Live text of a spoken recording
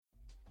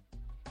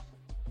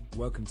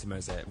Welcome to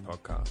Mosaic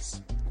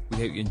Podcasts. We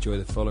hope you enjoy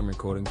the following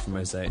recording from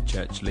Mosaic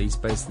Church Leeds,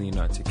 based in the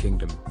United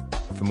Kingdom.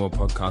 For more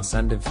podcasts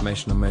and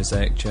information on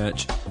Mosaic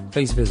Church,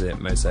 please visit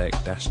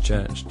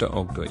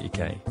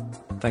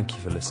mosaic-church.org.uk. Thank you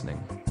for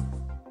listening.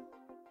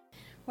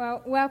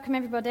 Well, welcome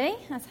everybody.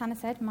 As Hannah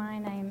said, my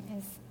name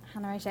is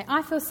Hannah O'Shea.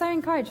 I feel so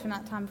encouraged from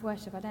that time of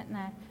worship. I don't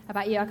know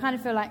about you. I kind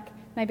of feel like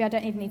maybe I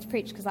don't even need to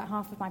preach because like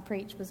half of my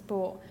preach was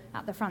brought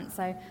at the front.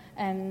 So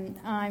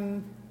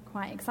I'm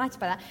quite excited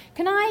by that.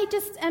 Can I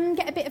just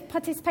get a bit of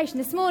participation?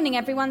 This morning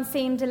everyone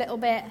seemed a little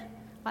bit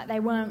like they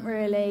weren't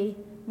really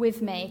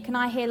with me. Can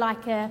I hear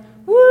like a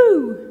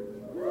woo?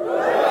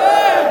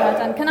 Well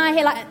done. Can I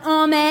hear like an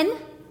amen?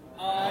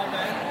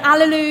 Amen.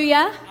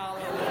 Hallelujah.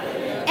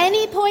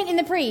 Any point in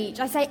the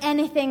preach, I say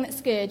anything that's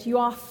good, you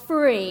are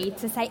free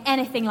to say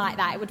anything like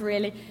that. It would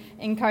really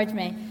encourage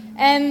me.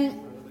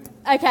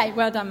 Okay,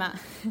 well done, Matt.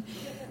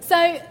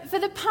 So, for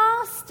the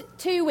past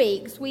 2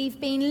 weeks, we've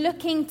been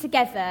looking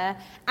together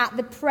at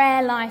the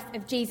prayer life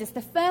of Jesus.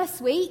 The first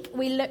week,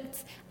 we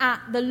looked at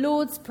the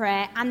Lord's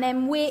Prayer, and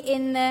then we're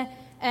in the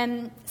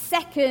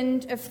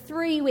second of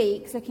 3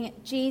 weeks looking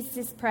at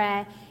Jesus'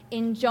 prayer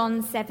in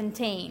John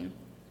 17.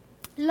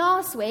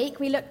 Last week,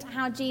 we looked at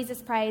how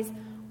Jesus prays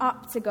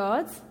up to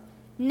God.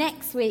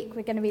 Next week,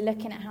 we're going to be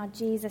looking at how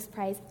Jesus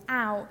prays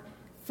out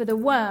for the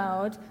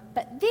world.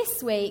 But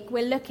this week,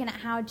 we're looking at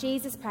how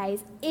Jesus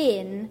prays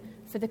in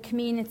for the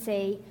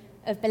community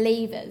of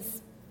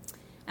believers.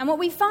 And what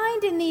we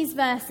find in these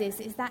verses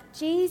is that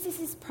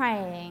Jesus is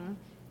praying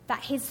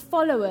that his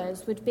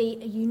followers would be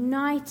a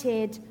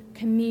united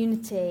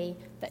community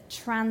that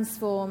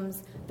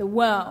transforms the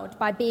world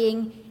by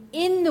being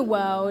in the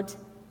world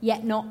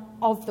yet not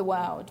of the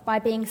world, by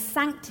being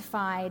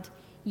sanctified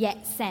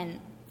yet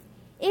sent.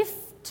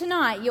 If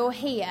tonight you're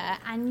here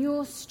and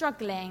you're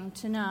struggling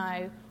to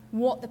know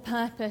what the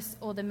purpose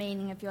or the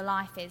meaning of your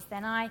life is,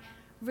 then I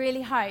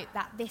really hope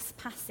that this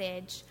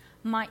passage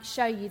might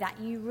show you that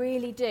you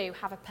really do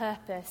have a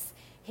purpose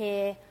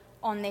here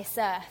on this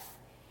earth.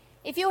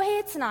 If you're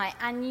here tonight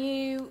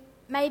and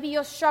maybe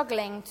you're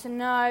struggling to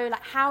know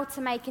like how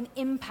to make an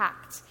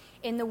impact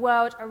in the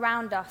world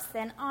around us,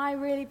 then I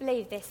really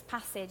believe this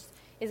passage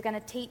is going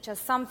to teach us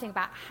something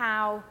about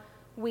how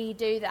we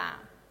do that.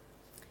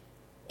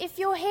 If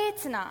you're here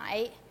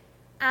tonight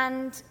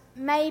and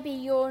maybe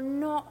you're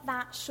not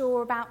that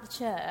sure about the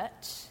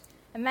church,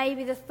 and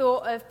maybe the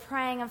thought of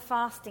praying and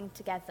fasting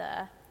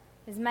together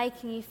is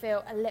making you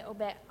feel a little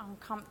bit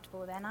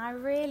uncomfortable, then I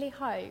really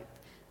hope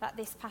that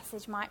this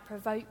passage might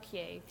provoke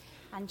you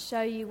and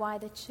show you why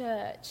the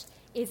church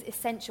is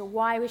essential,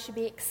 why we should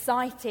be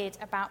excited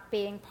about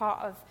being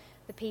part of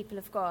the people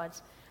of God.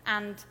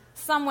 And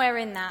somewhere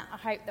in that, I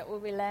hope that we'll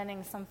be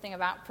learning something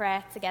about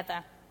prayer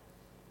together.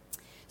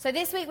 So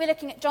this week we're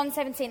looking at John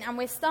 17, and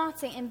we're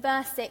starting in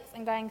verse 6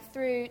 and going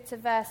through to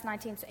verse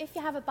 19. So if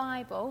you have a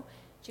Bible,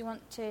 do you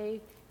want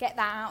to get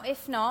that out?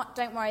 If not,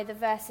 don't worry, the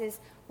verses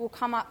will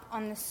come up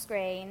on the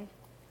screen.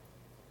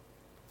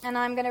 And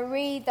I'm going to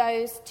read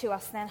those to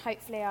us, and then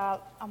hopefully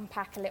I'll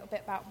unpack a little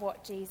bit about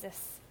what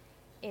Jesus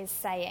is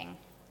saying.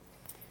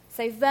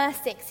 So verse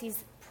 6,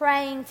 he's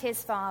praying to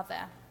his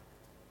Father.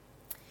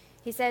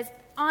 He says,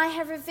 "I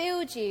have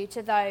revealed you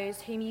to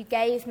those whom you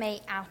gave me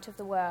out of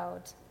the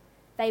world.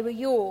 They were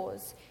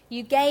yours.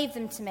 You gave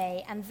them to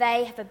me, and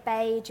they have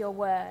obeyed your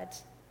word.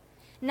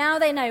 Now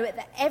they know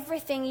that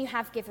everything you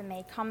have given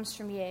me comes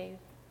from you,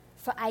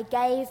 for I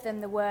gave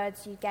them the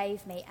words you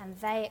gave me, and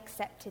they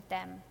accepted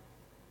them.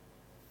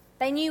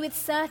 They knew with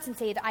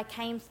certainty that I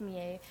came from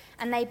you,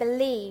 and they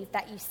believed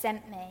that you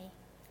sent me.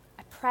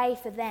 I pray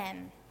for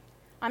them.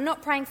 I'm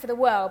not praying for the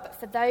world, but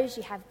for those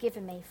you have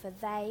given me, for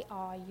they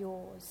are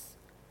yours.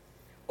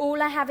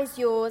 All I have is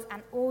yours,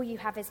 and all you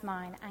have is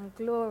mine, and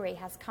glory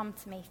has come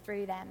to me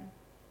through them.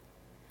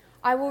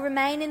 I will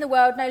remain in the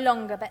world no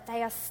longer, but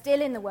they are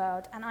still in the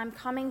world, and I'm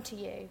coming to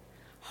you.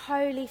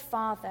 Holy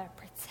Father,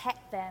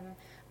 protect them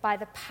by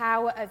the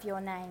power of your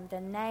name, the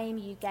name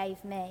you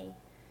gave me,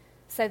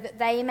 so that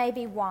they may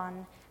be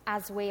one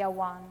as we are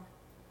one.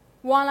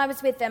 While I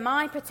was with them,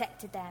 I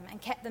protected them and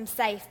kept them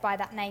safe by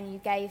that name you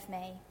gave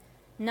me.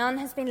 None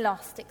has been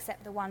lost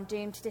except the one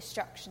doomed to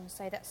destruction,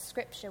 so that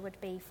Scripture would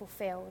be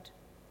fulfilled.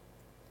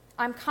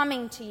 I'm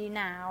coming to you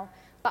now,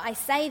 but I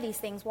say these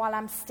things while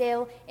I'm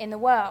still in the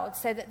world,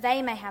 so that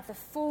they may have the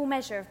full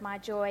measure of my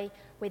joy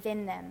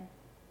within them.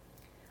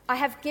 I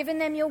have given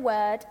them your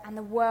word, and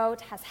the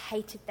world has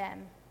hated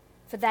them,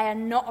 for they are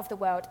not of the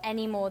world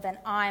any more than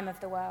I am of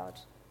the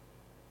world.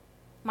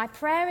 My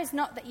prayer is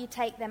not that you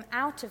take them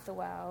out of the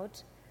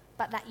world,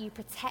 but that you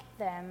protect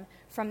them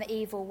from the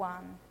evil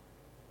one.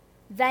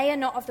 They are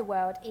not of the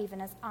world, even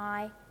as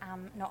I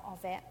am not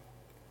of it.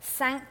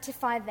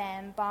 Sanctify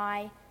them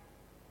by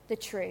the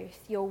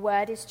truth. Your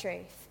word is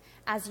truth.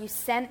 As you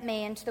sent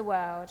me into the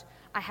world,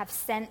 I have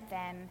sent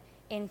them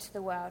into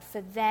the world.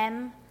 For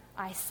them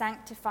I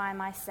sanctify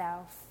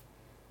myself,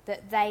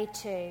 that they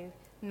too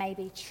may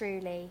be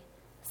truly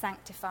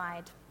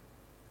sanctified."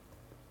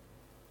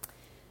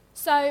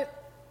 So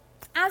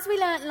As we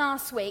learnt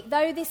last week,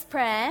 though this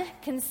prayer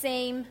can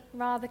seem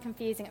rather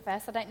confusing at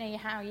first, I don't know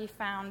how you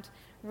found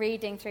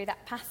reading through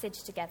that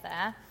passage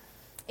together,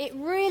 it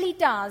really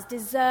does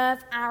deserve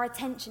our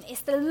attention.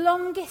 It's the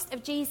longest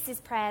of Jesus'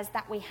 prayers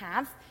that we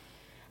have,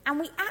 and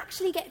we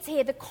actually get to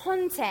hear the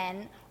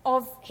content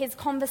of his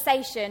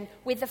conversation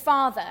with the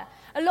Father.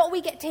 A lot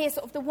we get to hear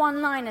sort of the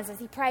one-liners as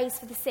he prays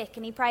for the sick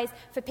and he prays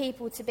for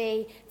people to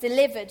be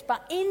delivered.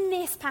 But in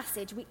this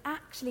passage, we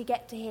actually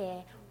get to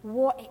hear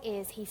what it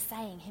is he's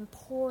saying, him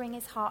pouring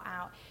his heart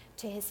out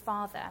to his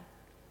Father.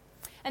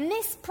 And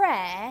this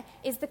prayer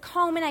is the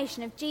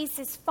culmination of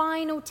Jesus'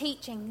 final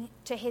teaching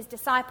to his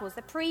disciples.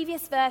 The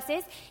previous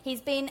verses,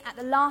 he's been at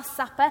the Last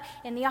Supper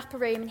in the upper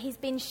room, and he's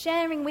been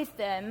sharing with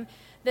them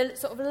the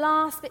sort of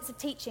last bits of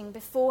teaching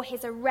before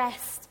his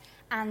arrest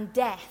and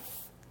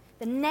death.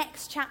 The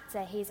next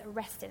chapter, he's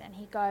arrested and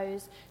he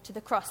goes to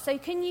the cross. So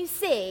can you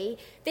see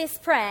this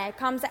prayer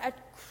comes at a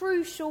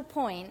crucial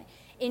point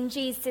in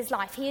Jesus'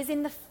 life? He is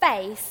in the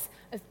face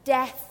of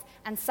death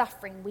and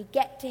suffering. We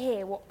get to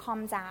hear what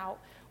comes out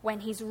when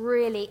he's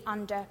really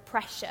under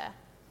pressure.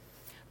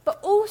 But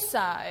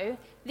also,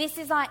 this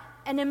is like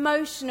an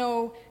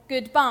emotional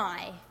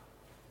goodbye.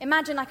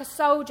 Imagine like a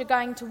soldier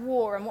going to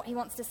war and what he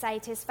wants to say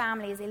to his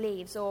family as he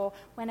leaves, or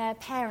when a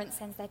parent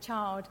sends their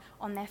child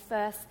on their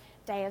first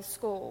day of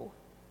school.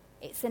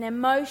 It's an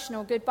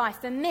emotional goodbye.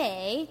 For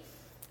me,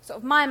 sort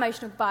of my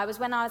emotional goodbye was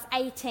when I was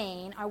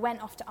 18, I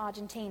went off to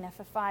Argentina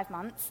for 5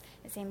 months.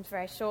 It seems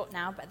very short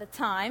now, but at the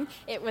time,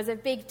 it was a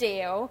big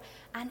deal,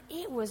 and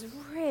it was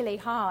really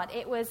hard.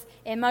 It was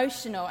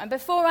emotional, and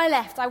before I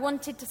left, I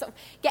wanted to sort of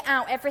get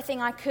out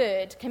everything I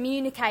could,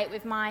 communicate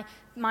with my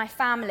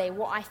family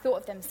what I thought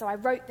of them, so I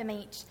wrote them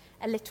each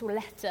a little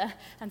letter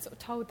and sort of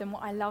told them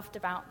what I loved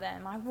about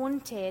them. I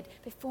wanted,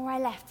 before I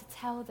left, to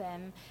tell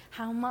them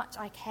how much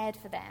I cared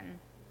for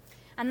them.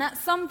 And that's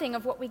something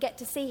of what we get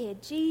to see here.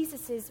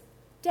 Jesus is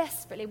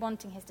desperately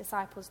wanting his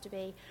disciples to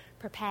be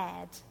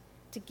prepared,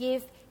 to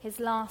give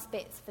his last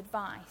bits of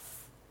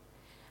advice.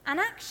 And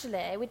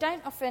actually, we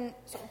don't often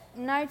sort of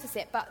notice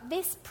it, but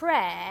this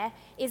prayer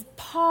is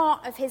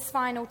part of his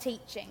final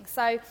teaching.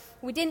 So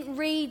we didn't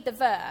read the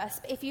verse,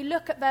 but if you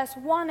look at verse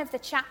 1 of the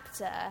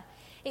chapter,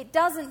 it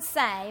doesn't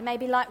say,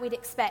 maybe like we'd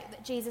expect,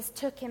 that Jesus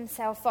took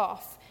himself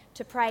off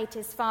to pray to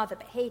his Father.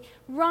 But he,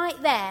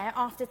 right there,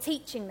 after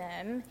teaching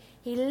them,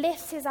 he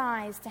lifts his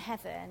eyes to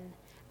heaven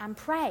and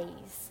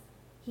prays.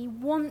 He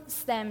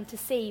wants them to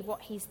see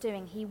what he's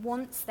doing. He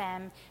wants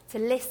them to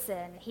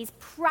listen. He's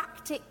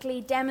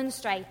practically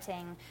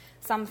demonstrating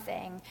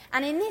something.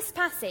 And in this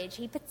passage,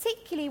 he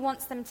particularly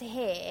wants them to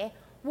hear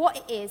what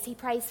it is he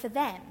prays for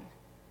them.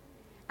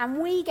 And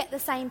we get the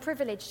same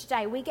privilege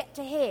today. We get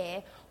to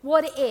hear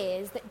what it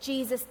is that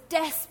Jesus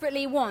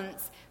desperately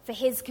wants for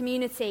his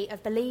community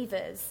of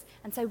believers.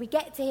 And so we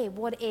get to hear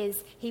what it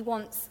is he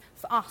wants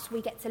for us.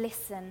 We get to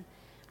listen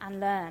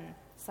and learn.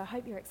 So I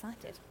hope you're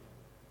excited.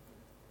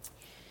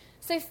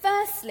 So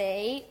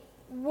firstly,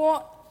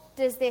 what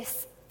does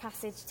this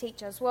passage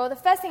teach us? Well, the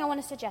first thing I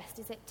want to suggest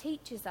is it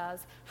teaches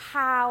us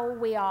how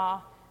we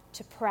are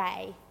to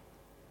pray.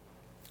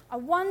 I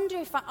wonder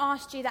if I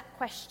asked you that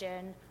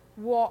question,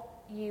 what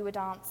you would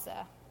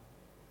answer.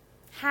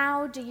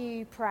 How do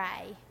you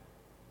pray?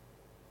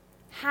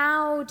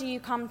 How do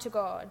you come to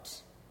God?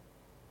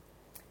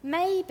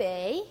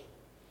 Maybe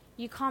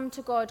you come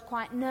to God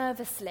quite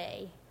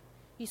nervously.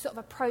 You sort of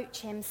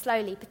approach him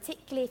slowly,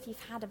 particularly if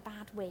you've had a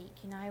bad week,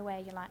 where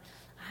you're like,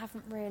 I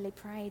haven't really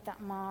prayed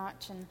that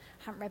much and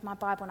haven't read my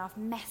Bible and I've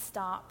messed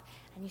up,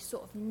 and you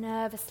sort of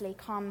nervously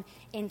come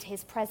into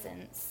his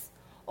presence.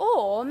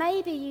 Or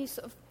maybe you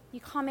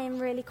come in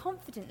really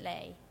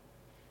confidently.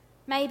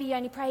 Maybe you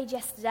only prayed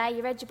yesterday,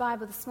 you read your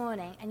Bible this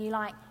morning, and you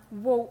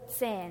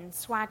waltz in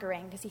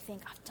swaggering because you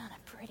think, I've done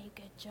a pretty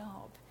good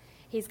job.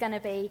 He's going to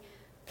be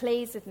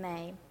pleased with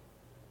me.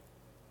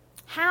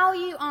 How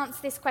you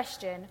answer this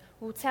question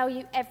will tell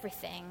you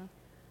everything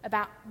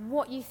about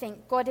what you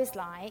think God is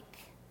like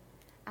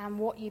and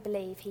what you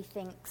believe he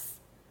thinks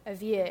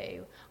of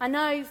you. I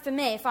know for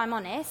me, if I'm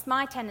honest,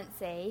 my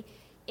tendency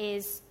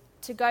is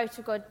to go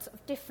to God sort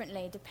of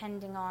differently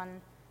depending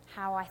on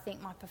how I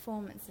think my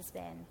performance has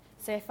been.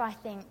 So if I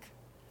think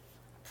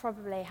I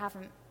probably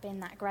haven't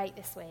been that great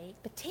this week,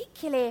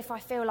 particularly if I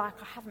feel like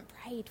I haven't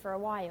prayed for a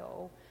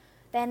while,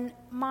 then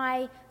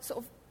my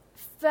sort of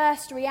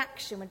first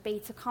reaction would be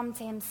to come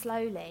to him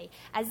slowly,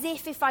 as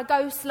if I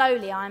go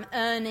slowly, I'm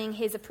earning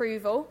his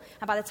approval,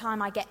 and by the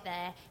time I get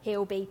there,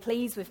 he'll be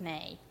pleased with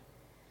me.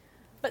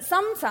 But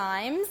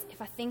sometimes,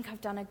 if I think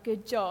I've done a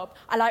good job,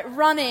 I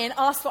run in,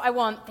 ask what I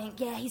want, think,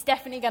 yeah, he's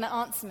definitely going to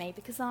answer me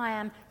because I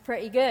am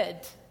pretty good.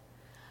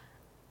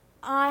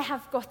 I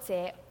have got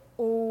it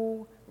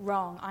all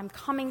wrong. I'm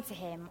coming to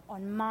him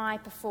on my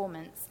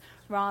performance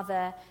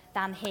rather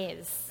than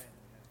his.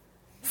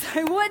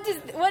 So what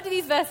do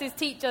these verses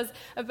teach us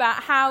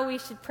about how we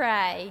should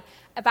pray,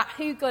 about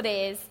who God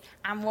is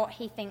and what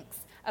he thinks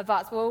of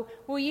us? Well,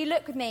 will you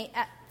look with me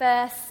at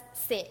verse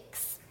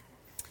 6?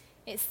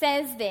 It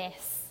says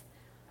this: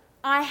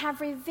 I have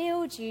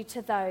revealed you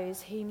to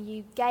those whom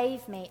you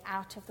gave me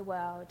out of the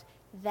world.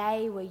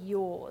 They were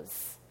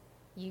yours.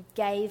 You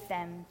gave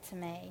them to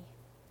me.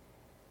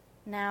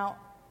 Now,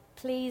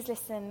 please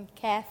listen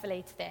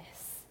carefully to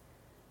this.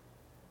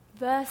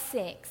 Verse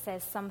 6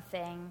 says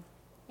something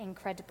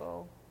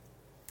incredible.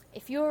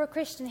 If you're a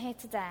Christian here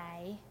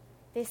today,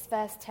 this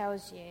verse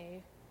tells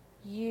you,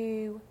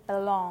 you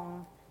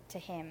belong to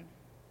him.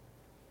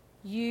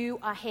 You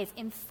are his.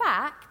 In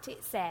fact,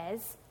 it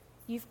says,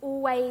 you've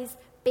always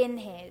been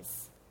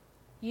his.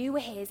 You were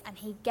his, and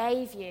he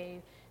gave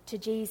you to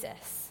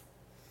Jesus.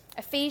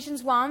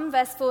 Ephesians 1,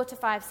 verse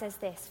 4-5 says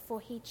this, for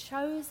he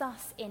chose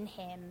us in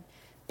him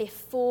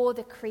before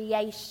the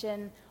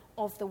creation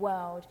of the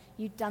world.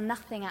 You'd done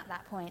nothing at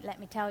that point, let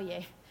me tell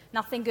you.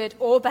 Nothing good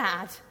or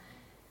bad.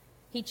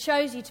 He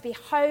chose you to be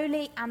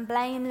holy and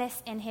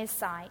blameless in his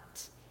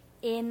sight.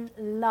 In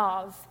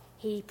love,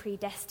 he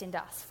predestined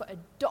us for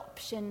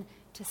adoption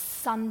to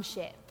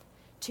sonship,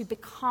 to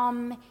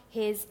become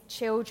his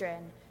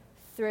children.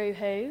 Through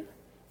who?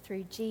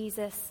 Through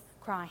Jesus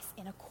Christ,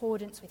 in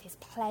accordance with his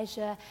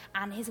pleasure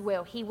and his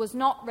will. He was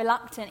not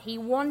reluctant. He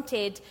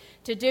wanted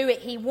to do it.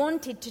 He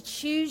wanted to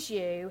choose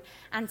you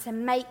and to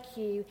make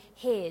you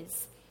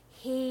his.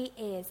 He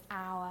is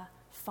our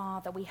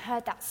Father. We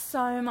heard that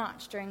so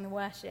much during the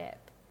worship.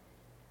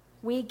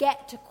 We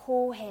get to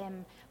call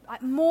him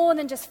like more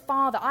than just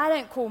Father. I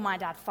don't call my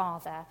dad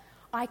Father.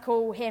 I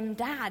call him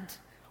Dad.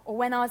 Or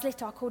when I was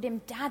little, I called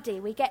him Daddy.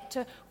 We get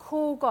to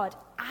call God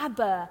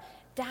Abba,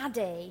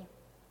 Daddy.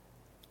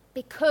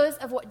 Because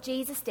of what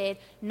Jesus did,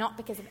 not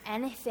because of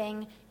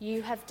anything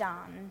you have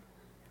done,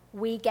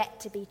 we get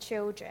to be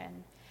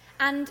children.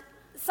 And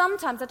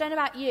sometimes, I don't know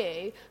about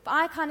you, but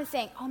I kind of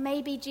think, oh,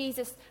 maybe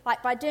Jesus,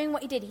 like by doing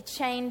what he did, he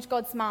changed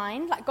God's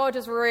mind. Like God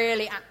was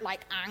really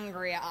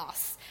angry at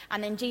us.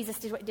 And then Jesus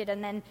did what he did,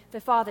 and then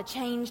the Father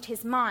changed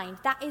his mind.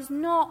 That is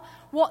not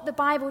what the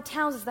Bible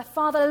tells us. The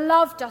Father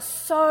loved us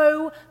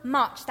so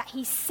much that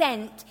he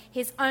sent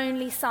his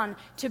only Son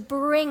to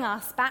bring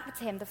us back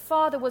to him. The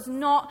Father was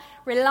not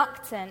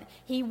reluctant.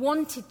 He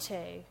wanted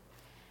to.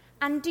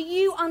 And do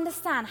you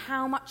understand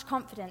how much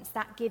confidence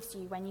that gives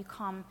you when you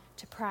come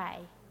to pray?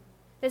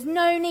 There's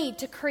no need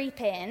to creep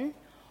in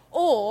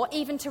or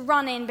even to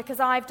run in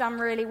because I've done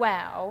really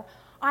well.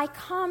 I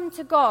come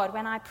to God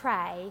when I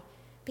pray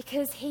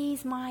because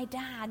he's my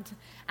dad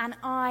and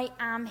I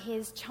am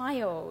his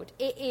child.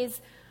 It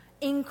is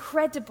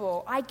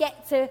incredible. I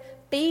get to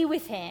be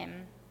with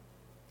him.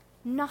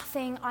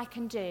 Nothing I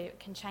can do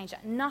can change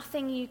that.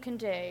 Nothing you can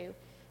do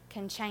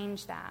can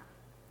change that.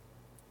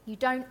 You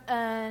don't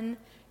earn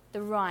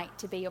the right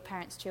to be your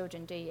parents'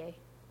 children, do you?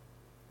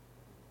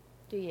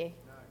 Do you?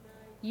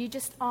 You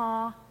just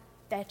are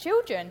their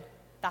children.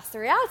 That's the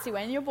reality.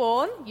 When you're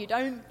born, you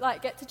don't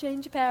get to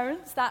change your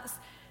parents.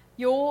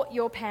 You're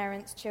your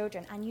parents'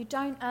 children, and you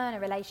don't earn a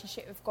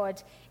relationship with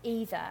God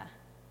either.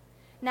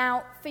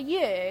 Now, for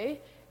you,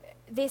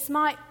 this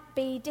might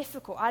be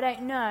difficult. I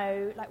don't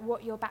know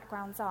what your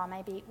backgrounds are,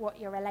 maybe what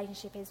your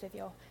relationship is with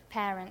your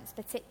parents,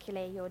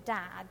 particularly your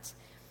dad.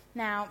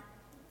 Now,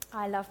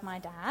 I love my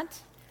dad,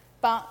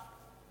 but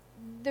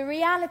the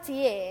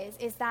reality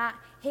is that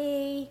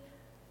he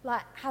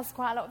has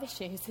quite a lot of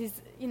issues.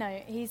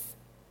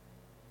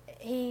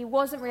 He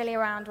wasn't really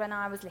around when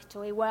I was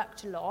little. He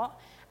worked a lot,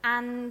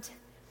 and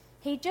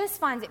he just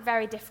finds it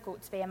very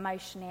difficult to be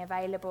emotionally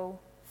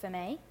available for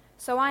me.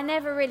 So I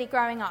never really,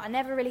 growing up, I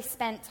never really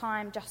spent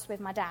time just with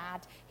my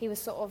dad. He was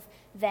sort of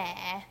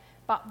there,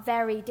 but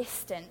very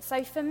distant.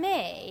 So for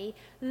me,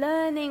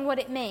 learning what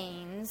it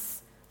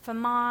means for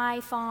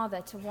my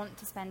father to want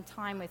to spend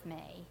time with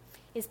me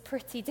is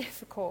pretty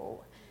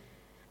difficult.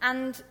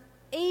 And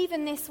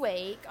even this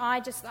week, I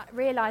just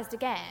realised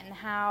again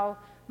how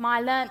my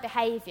learnt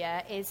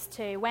behaviour is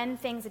to, when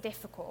things are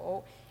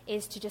difficult,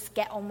 is to just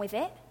get on with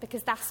it,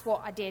 because that's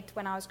what I did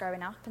when I was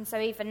growing up. And so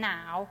even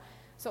now,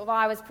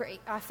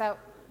 I felt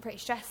pretty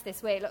stressed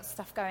this week, lots of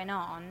stuff going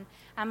on,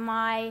 and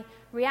my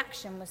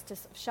reaction was to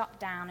sort of shut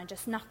down and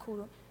just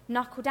knuckle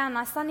down. And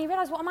I suddenly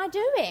realised, what am I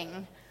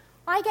doing?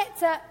 I get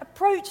to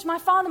approach my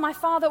father. My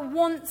father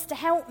wants to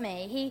help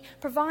me. He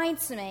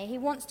provides for me. He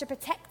wants to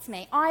protect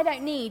me. I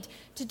don't need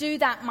to do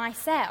that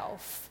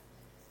myself.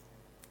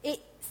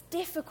 It's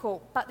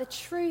difficult, but the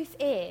truth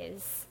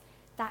is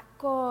that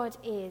God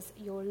is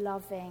your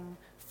loving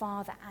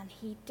Father, and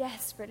he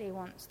desperately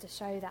wants to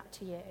show that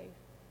to you.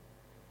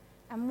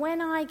 And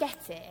when I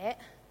get it,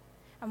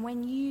 and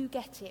when you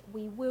get it,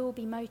 we will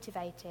be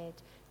motivated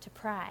to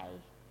pray,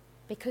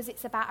 because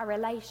it's about a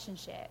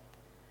relationship.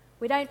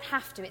 We don't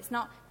have to. It's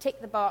not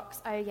tick the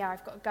box, oh yeah,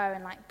 I've got to go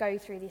and go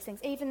through these things.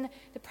 Even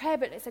the prayer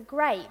booklets are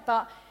great,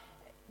 but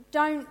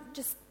don't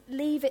just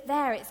leave it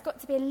there. It's got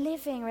to be a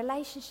living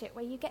relationship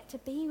where you get to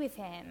be with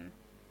him.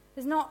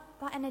 There's not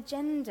an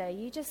agenda.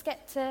 You just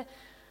get to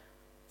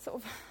sort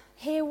of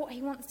hear what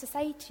he wants to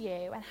say to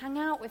you and hang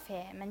out with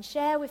him and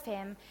share with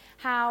him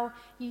how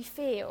you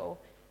feel.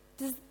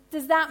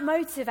 Does that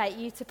motivate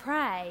you to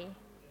pray?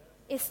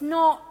 It's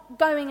not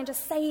going and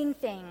just saying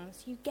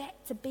things. You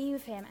get to be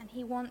with him, and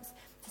he wants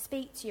to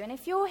speak to you. And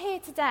if you're here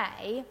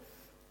today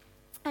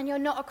and you're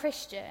not a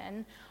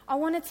Christian, I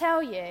want to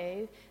tell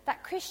you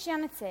that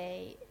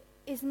Christianity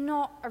is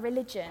not a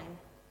religion.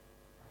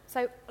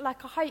 So, I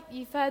hope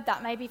you've heard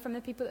that maybe from the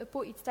people that have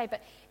brought you today,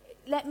 but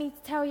let me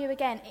tell you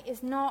again, it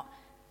is not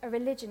a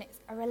religion, it's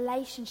a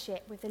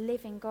relationship with the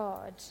living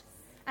God.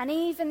 And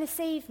even this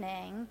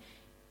evening,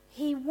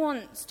 he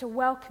wants to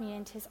welcome you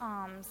into his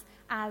arms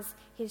as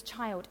his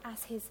child,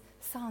 as his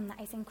son.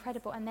 That is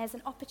incredible. And there's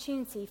an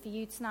opportunity for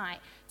you tonight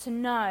to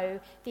know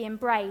the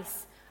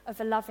embrace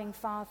of a loving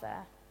Father.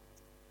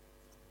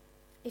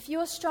 If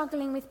you're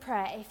struggling with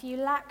prayer, if you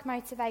lack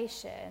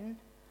motivation,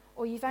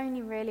 or you've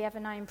only really ever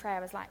known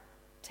prayer as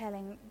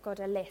telling God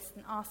a list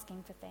and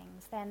asking for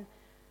things, then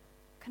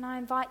can I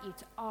invite you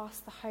to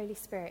ask the Holy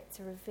Spirit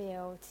to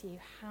reveal to you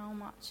how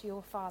much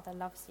your Father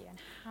loves you and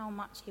how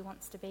much he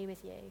wants to be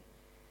with you.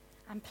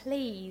 And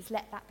please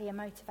let that be a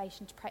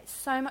motivation to pray. It's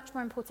so much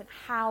more important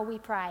how we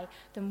pray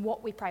than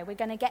what we pray. We're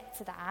going to get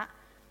to that,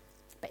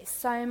 but it's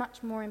so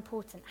much more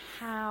important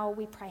how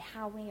we pray,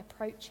 how we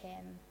approach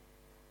him.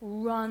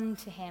 Run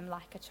to him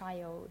like a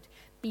child.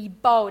 Be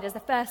bold. As the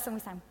first song we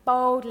sang,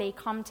 boldly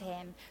come to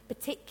him,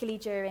 particularly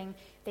during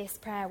this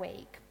prayer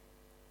week.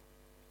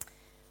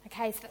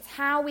 Okay, so that's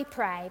how we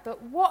pray.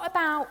 But what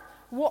about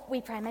what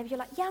we pray? Maybe you're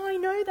like, yeah, I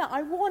know that.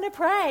 I want to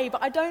pray,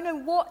 but I don't know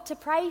what to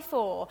pray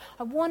for.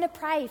 I want to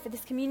pray for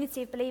this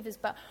community of believers,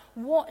 but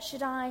what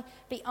should I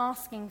be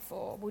asking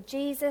for? Well,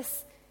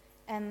 Jesus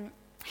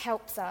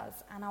helps us,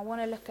 and I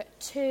want to look at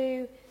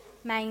two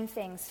main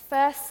things.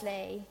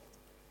 Firstly,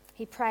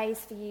 he prays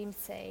for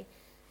unity.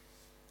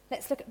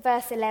 Let's look at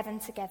verse 11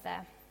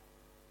 together.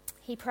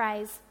 He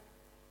prays,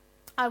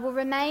 I will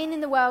remain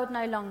in the world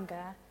no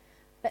longer,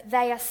 but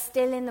they are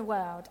still in the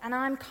world, and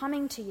I am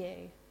coming to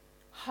you.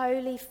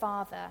 Holy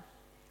Father,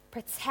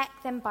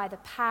 protect them by the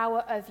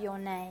power of your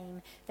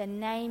name, the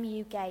name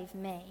you gave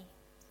me,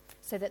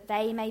 so that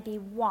they may be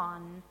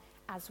one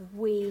as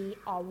we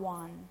are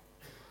one.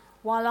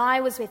 While I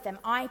was with them,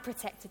 I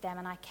protected them,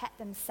 and I kept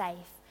them safe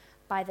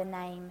by the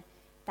name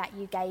that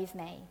you gave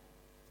me.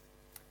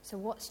 So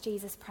what's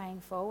Jesus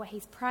praying for? Well,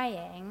 he's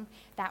praying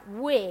that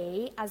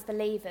we, as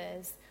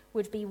believers,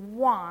 would be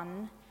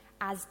one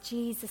as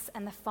Jesus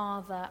and the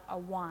Father are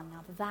one.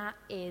 Now that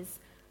is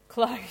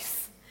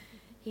close.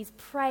 He's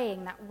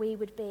praying that we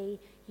would be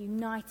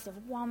united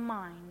of one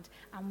mind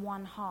and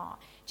one heart.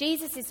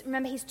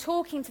 Remember, he's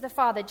talking to the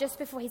Father just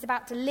before he's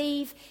about to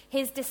leave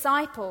his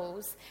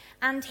disciples,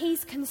 and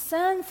he's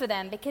concerned for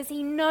them because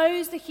he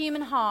knows the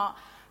human heart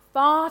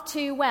far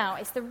too well.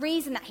 It's the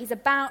reason that he's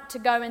about to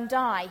go and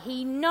die.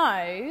 He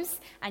knows,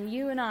 and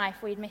you and I,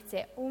 if we admit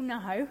it, all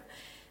know,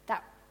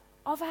 that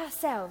of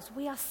ourselves,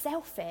 we are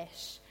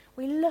selfish.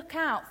 We look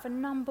out for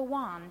number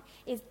one.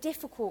 It's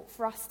difficult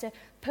for us to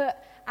put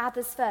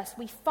others first.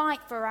 We fight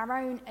for our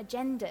own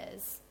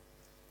agendas.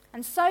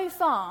 And so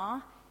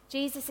far,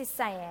 Jesus is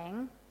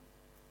saying,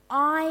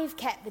 I've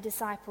kept the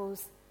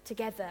disciples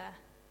together.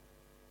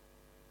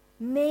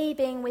 Me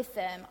being with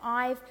them,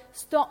 I've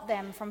stopped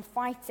them from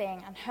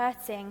fighting and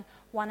hurting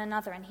one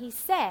another. And he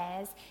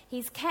says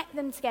he's kept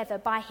them together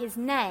by his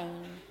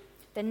name,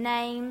 the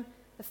name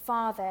the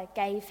Father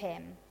gave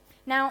him.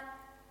 Now,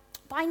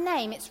 by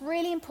name, it's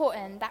really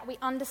important that we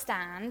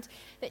understand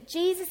that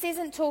Jesus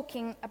isn't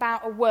talking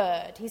about a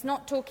word. He's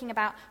not talking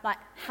about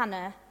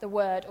Hannah, the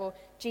word, or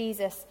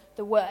Jesus,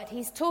 the word.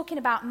 He's talking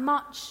about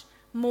much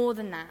more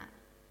than that.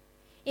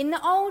 In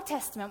the Old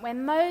Testament,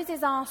 when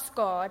Moses asked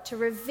God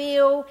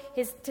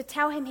to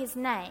tell him his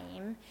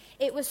name,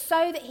 it was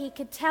so that he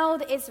could tell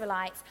the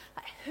Israelites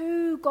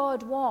who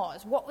God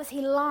was, what was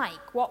he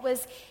like, what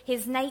was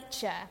his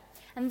nature.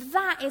 And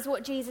that is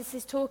what Jesus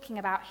is talking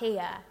about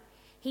here.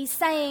 He's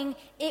saying,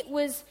 it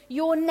was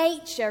your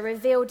nature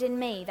revealed in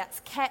me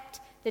that's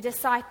kept the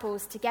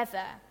disciples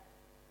together.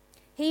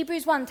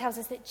 Hebrews 1 tells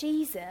us that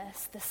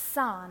Jesus, the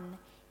Son,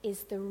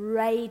 is the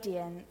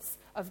radiance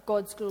of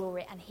God's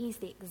glory, and he's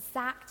the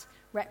exact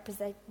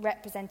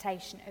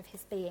representation of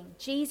his being.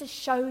 Jesus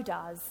showed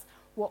us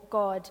what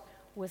God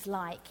was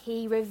like.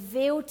 He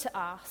revealed to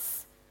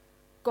us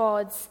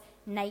God's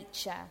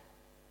nature.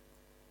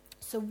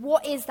 So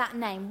what is that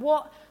name?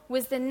 What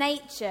was the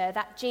nature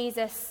that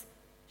Jesus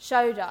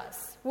showed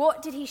us?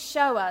 What did he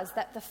show us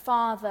that the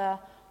Father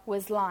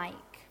was like?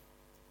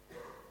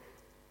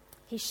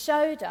 He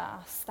showed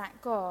us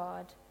that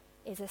God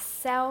is a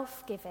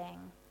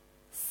self-giving,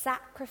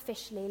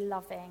 sacrificially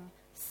loving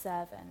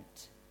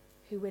servant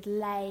who would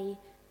lay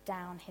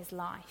down his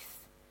life.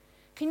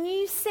 Can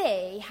you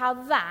see how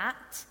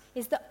that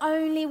is the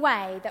only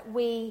way that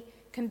we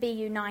can be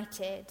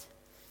united?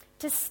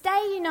 To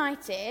stay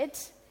united,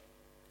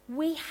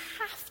 we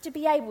have to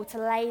be able to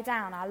lay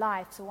down our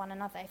lives to one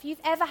another. If you've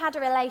ever had a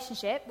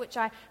relationship, which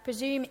I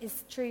presume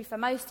is true for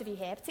most of you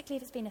here, particularly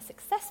if it's been a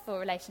successful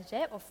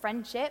relationship or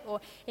friendship or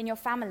in your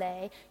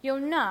family, you'll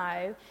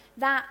know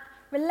that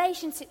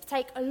relationships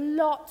take a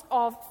lot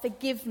of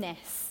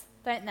forgiveness,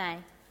 don't they?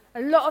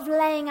 A lot of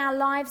laying our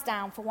lives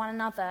down for one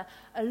another,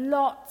 a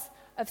lot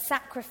of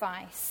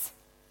sacrifice.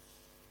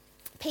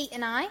 Pete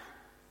and I,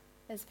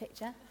 there's a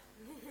picture.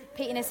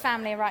 Pete and his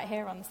family are right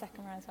here on the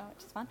second row as well,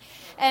 which is fun.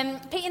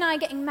 Pete and I are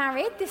getting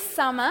married this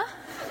summer,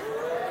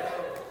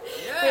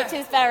 which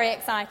is very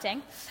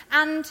exciting.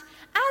 And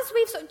as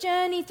we've sort of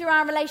journeyed through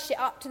our relationship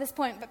up to this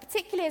point, but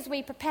particularly as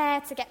we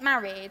prepare to get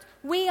married,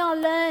 we are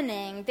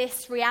learning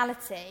this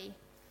reality.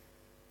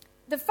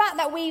 The fact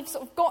that we've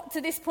sort of got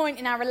to this point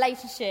in our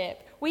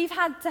relationship, we've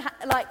had to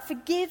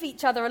forgive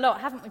each other a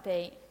lot, haven't we,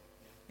 Pete?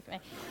 Look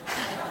at me.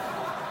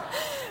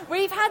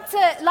 We've had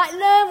to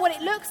learn what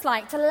it looks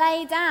like to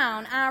lay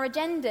down our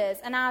agendas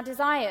and our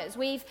desires.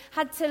 We've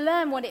had to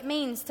learn what it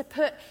means to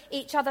put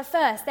each other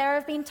first. There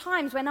have been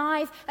times when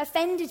I've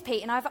offended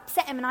Pete and I've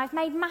upset him and I've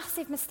made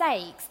massive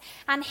mistakes,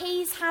 and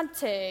he's had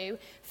to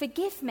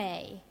forgive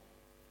me.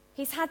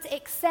 He's had to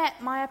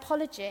accept my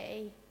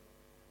apology.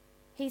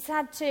 He's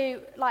had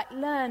to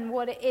learn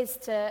what it is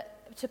to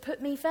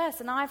put me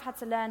first, and I've had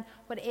to learn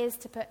what it is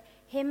to put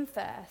him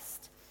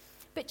first.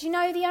 But do you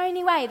know, the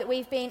only way that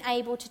we've been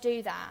able to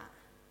do that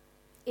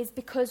is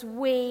because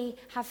we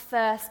have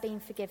first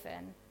been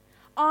forgiven.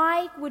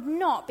 I would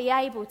not be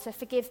able to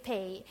forgive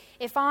Pete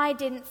if I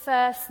didn't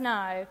first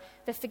know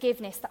the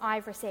forgiveness that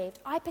I've received.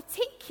 I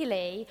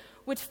particularly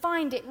would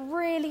find it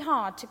really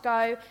hard to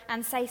go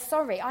and say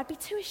sorry. I'd be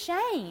too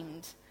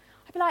ashamed.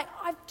 I'd be like,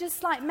 I've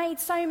just made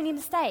so many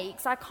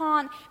mistakes. I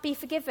can't be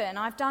forgiven.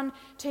 I've done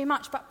too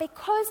much. But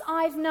because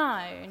I've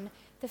known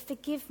the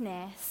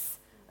forgiveness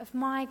of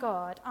my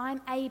God,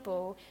 I'm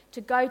able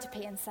to go to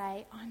Pete and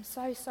say, I'm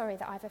so sorry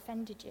that I've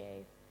offended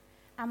you.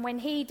 And when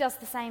he does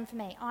the same for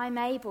me, I'm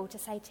able to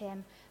say to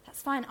him,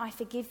 that's fine, I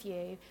forgive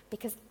you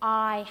because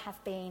I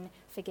have been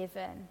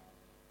forgiven.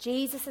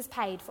 Jesus has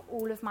paid for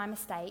all of my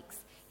mistakes.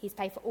 He's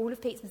paid for all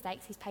of Pete's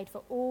mistakes. He's paid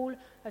for all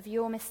of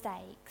your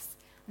mistakes.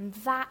 And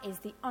that is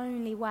the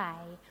only way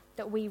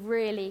that we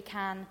really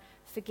can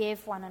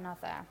forgive one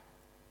another.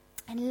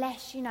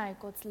 Unless you know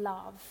God's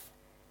love,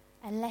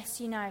 unless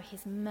you know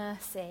his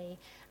mercy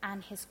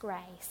and his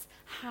grace,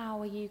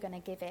 how are you going to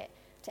give it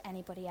to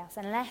anybody else?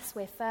 Unless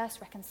we're first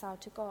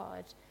reconciled to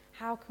God,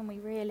 how can we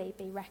really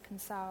be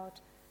reconciled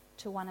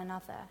to one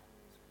another?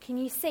 Can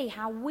you see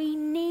how we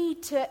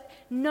need to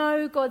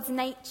know God's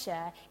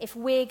nature if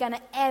we're going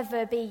to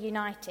ever be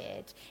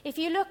united? If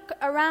you look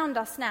around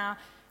us now,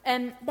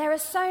 there are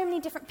so many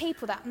different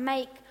people that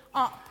make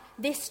up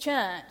this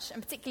church,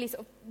 and particularly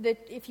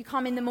if you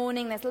come in the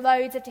morning, there's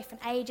loads of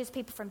different ages,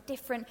 people from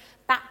different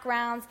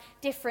backgrounds,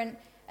 different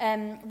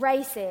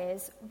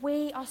races.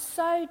 We are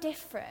so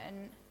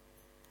different,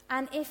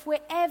 and if we're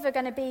ever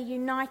going to be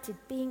united,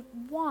 being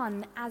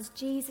one as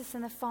Jesus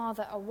and the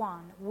Father are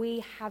one,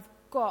 we have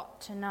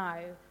got to know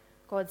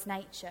God's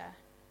nature,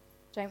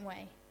 don't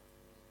we?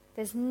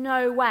 There's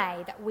no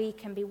way that we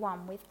can be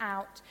one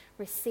without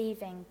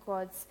receiving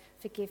God's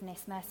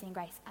forgiveness, mercy and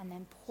grace, and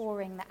then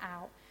pouring that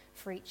out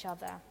for each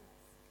other.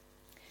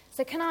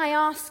 So can I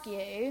ask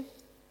you,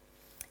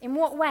 in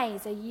what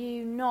ways are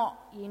you not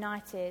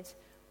united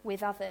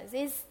with others?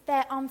 Is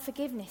there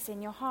unforgiveness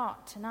in your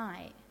heart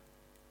tonight?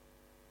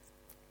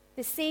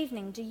 This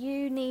evening, do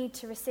you need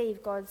to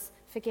receive God's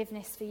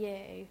forgiveness for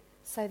you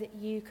so that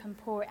you can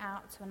pour it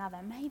out to another?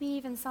 Maybe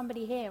even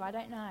somebody here, I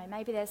don't know.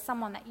 Maybe there's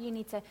someone that you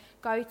need to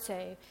go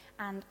to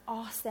and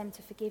ask them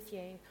to forgive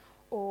you,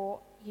 or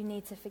you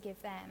need to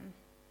forgive them.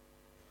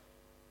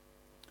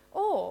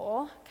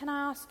 Or, can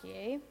I ask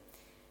you,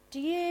 do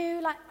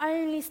you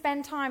only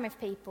spend time with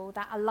people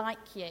that are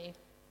like you,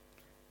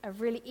 are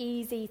really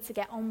easy to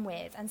get on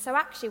with? And so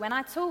actually, when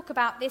I talk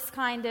about this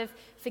kind of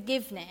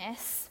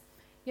forgiveness,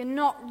 you're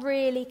not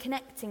really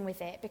connecting with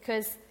it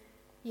because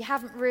you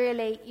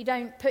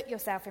don't put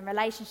yourself in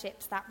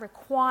relationships that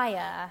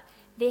require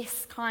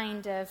this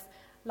kind of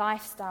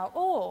lifestyle.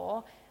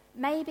 Or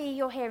maybe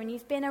you're here and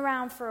you've been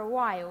around for a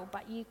while,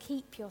 but you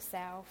keep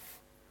yourself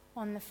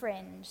on the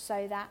fringe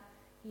so that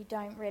you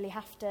don't really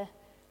have to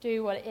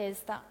do what it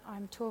is that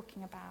I'm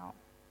talking about.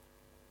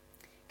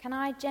 Can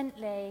I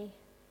gently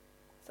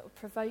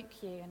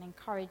provoke you and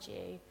encourage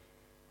you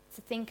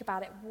to think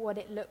about what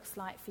it looks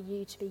like for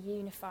you to be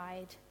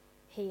unified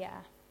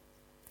here?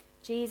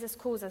 Jesus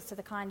calls us to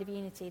the kind of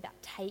unity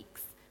that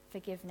takes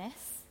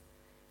forgiveness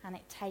and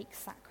it takes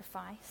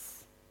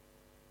sacrifice.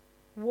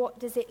 What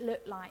does it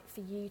look like for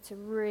you to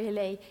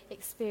really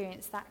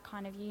experience that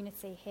kind of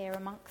unity here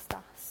amongst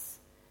us?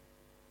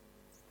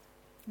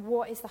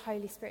 What is the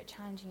Holy Spirit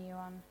challenging you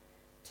on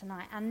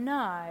tonight? And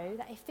know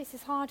that if this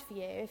is hard for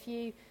you, if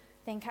you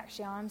think,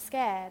 actually, I'm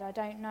scared, I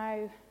don't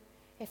know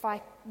if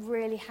I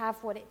really have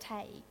what it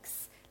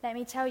takes, let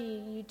me tell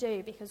you, you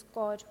do, because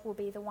God will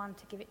be the one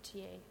to give it to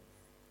you.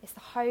 It's the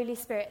Holy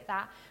Spirit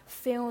that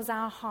fills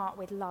our heart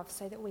with love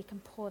so that we can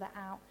pour that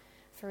out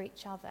for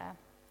each other.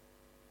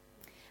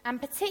 And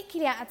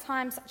particularly at a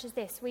time such as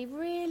this, we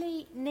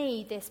really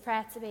need this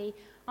prayer to be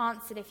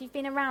answered. If you've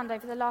been around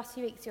over the last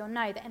few weeks, you'll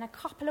know that in a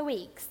couple of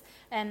weeks,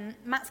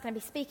 Matt's going to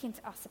be speaking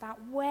to us about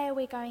where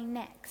we're going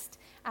next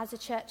as a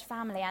church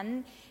family.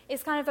 And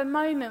it's kind of a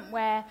moment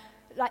where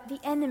the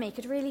enemy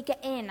could really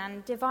get in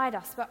and divide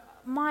us. But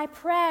my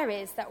prayer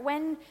is that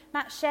when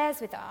Matt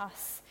shares with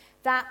us,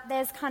 that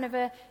there's kind of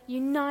a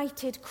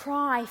united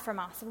cry from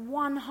us, of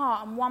one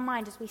heart and one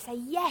mind, as we say,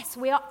 yes,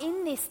 we are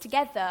in this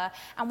together,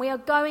 and we are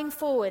going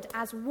forward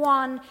as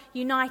one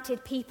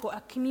united people,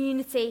 a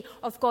community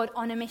of God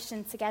on a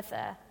mission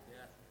together. Yeah.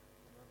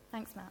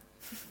 Thanks, Matt.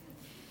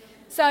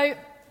 So,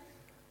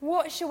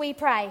 what shall we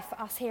pray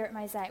for us here at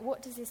Mosaic?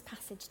 What does this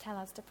passage tell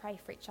us to pray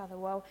for each other?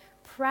 Well,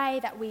 pray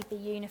that we be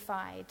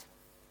unified,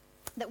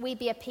 that we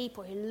be a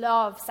people who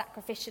love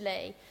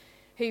sacrificially,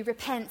 who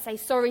repent, say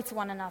sorry to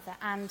one another,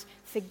 and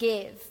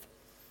forgive.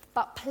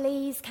 But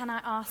please, can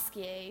I ask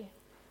you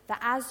that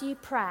as you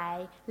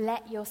pray,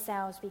 let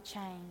yourselves be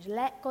changed.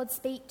 Let God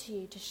speak to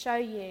you to show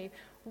you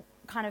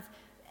kind of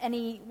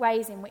any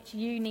ways in which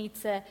you need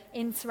to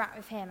interact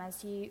with him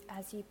as you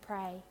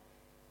pray.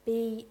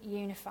 Be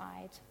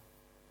unified.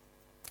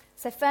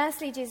 So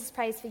firstly, Jesus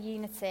prays for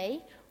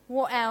unity.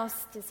 What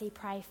else does he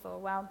pray for?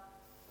 Well,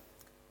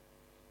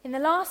 in the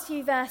last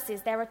few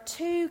verses, there are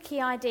two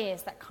key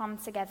ideas that come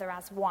together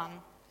as one.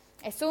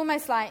 It's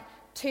almost like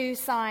two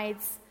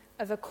sides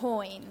of a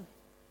coin.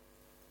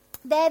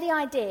 They're the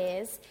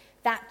ideas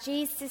that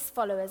Jesus'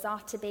 followers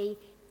are to be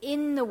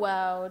in the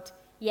world,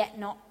 yet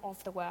not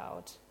of the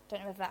world.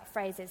 Don't know whether that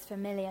phrase is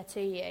familiar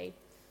to you.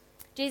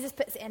 Jesus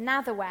puts it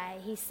another way.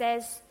 He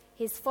says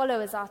his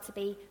followers are to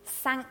be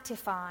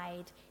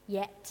sanctified,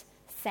 yet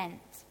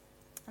sent.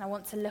 And I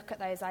want to look at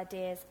those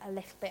ideas a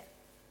little bit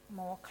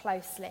more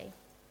closely.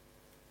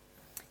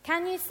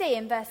 Can you see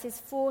in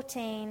verses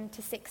 14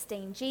 to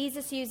 16,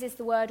 Jesus uses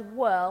the word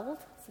world,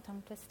 it's a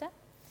tongue twister,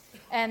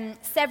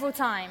 several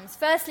times.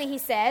 Firstly, he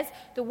says,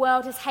 the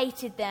world has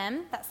hated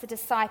them, that's the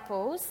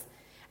disciples.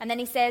 And then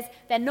he says,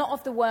 they're not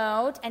of the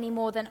world any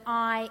more than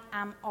I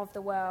am of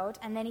the world.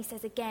 And then he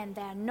says again,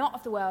 they're not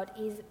of the world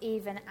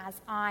even as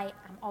I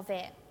am of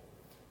it.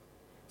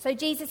 So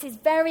Jesus is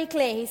very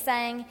clear. He's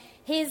saying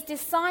his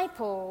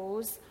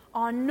disciples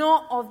are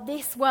not of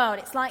this world.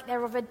 It's like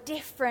they're of a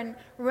different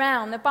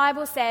realm. The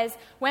Bible says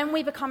when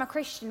we become a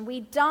Christian, we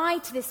die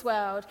to this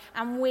world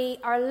and we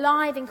are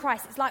alive in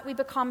Christ. It's like we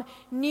become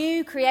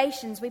new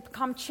creations. We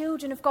become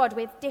children of God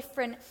with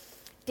different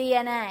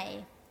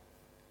DNA.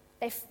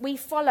 We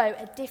follow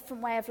a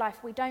different way of life.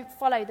 We don't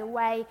follow the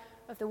way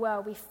of the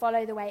world. We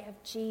follow the way of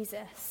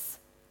Jesus.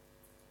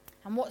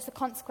 And what's the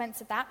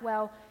consequence of that?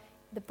 Well,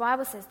 the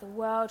Bible says the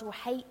world will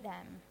hate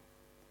them.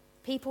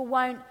 People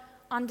won't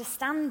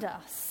understand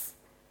us.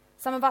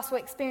 Some of us will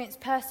experience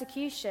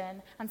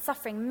persecution and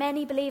suffering.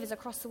 Many believers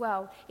across the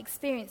world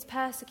experience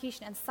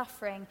persecution and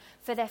suffering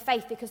for their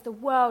faith because the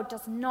world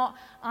does not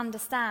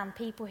understand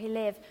people who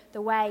live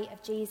the way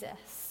of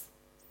Jesus.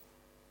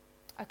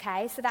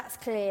 Okay, so that's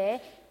clear.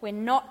 We're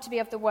not to be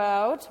of the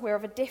world. We're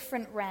of a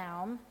different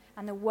realm,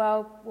 and the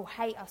world will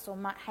hate us or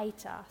might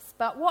hate us.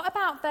 But what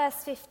about verse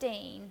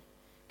 15?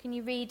 Can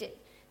you read it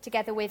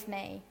together with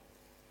me?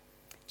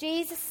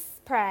 Jesus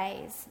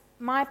prays,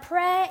 my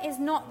prayer is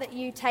not that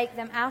you take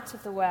them out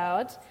of the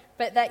world,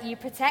 but that you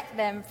protect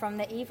them from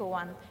the evil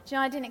one. Do you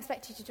know, I didn't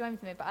expect you to join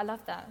with me, but I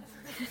love that.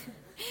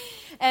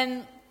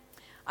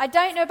 I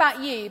don't know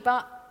about you,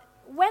 but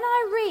when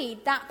I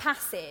read that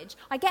passage,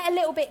 I get a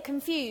little bit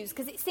confused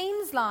because it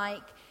seems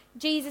like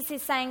Jesus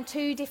is saying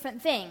two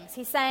different things.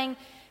 He's saying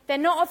they're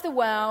not of the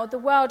world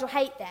will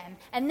hate them.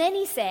 And then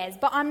he says,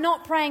 but I'm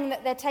not praying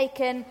that they're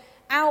taken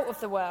out of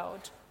the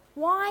world.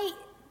 Why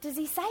does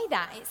he say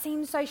that? It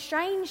seems so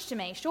strange to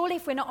me. Surely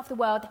if we're not of the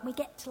world, then we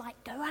get to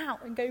go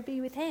out and go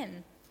be with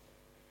him.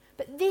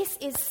 But this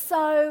is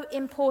so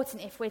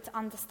important if we're to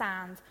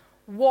understand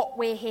what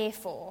we're here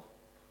for,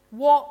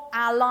 what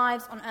our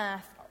lives on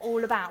earth are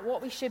all about,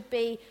 what we should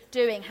be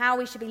doing, how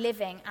we should be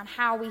living, and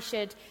how we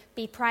should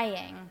be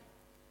praying.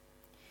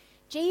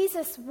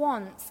 Jesus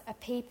wants a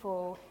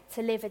people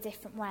to live a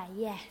different way,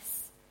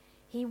 yes.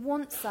 He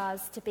wants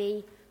us to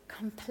be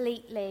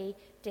completely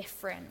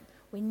different.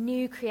 We're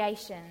new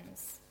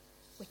creations.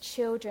 We're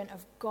children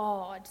of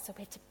God. So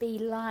we're to be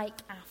like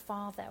our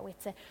Father. We're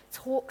to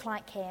talk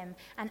like him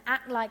and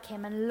act like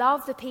him and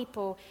love the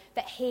people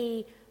that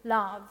he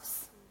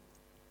loves.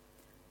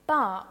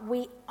 But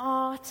we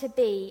are to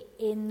be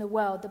in the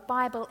world. The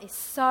Bible is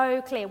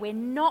so clear. We're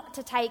not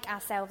to take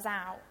ourselves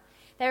out.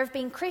 There have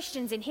been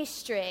Christians in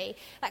history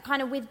that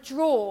kind of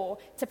withdraw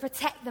to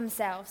protect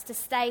themselves, to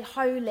stay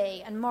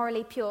holy and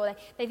morally pure.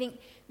 They think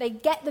they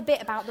get the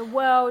bit about the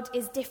world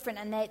is different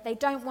and they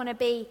don't want to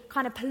be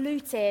kind of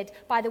polluted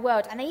by the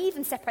world. And they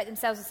even separate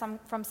themselves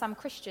from some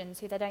Christians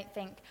who they don't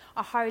think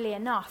are holy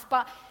enough.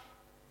 But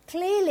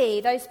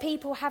clearly those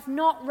people have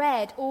not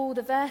read all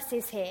the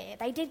verses here.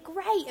 They did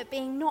great at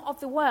being not of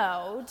the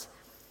world,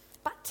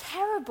 but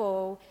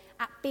terrible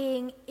at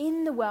being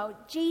in the world.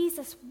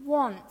 Jesus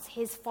wants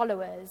his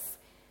followers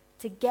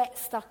to get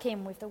stuck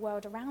in with the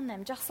world around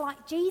them, just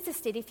like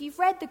Jesus did. If you've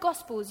read the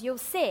Gospels, you'll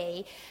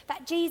see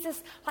that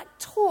Jesus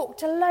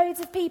talked to loads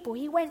of people.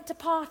 He went to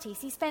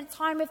parties. He spent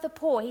time with the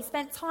poor. He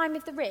spent time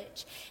with the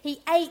rich. He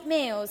ate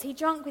meals. He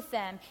drank with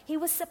them. He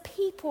was a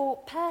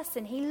people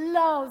person. He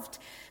loved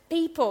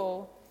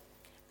people.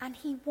 And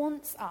he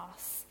wants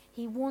us,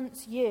 he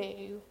wants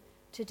you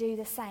to do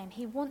the same.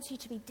 He wants you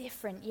to be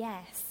different,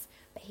 yes,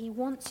 but he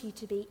wants you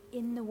to be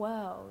in the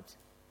world.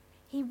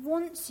 He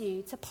wants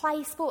you to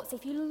play sports.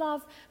 If you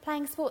love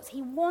playing sports,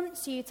 he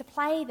wants you to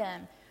play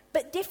them,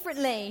 but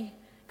differently,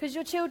 because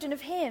you're children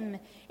of him.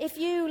 If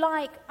you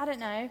like,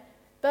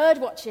 bird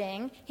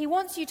watching, he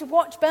wants you to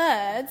watch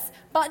birds,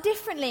 but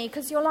differently,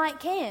 because you're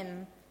like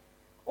him.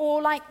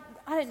 Or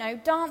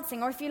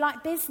dancing, or if you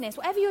like business,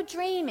 whatever your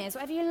dream is,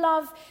 whatever you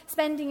love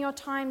spending your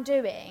time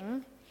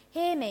doing,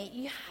 hear me,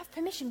 you have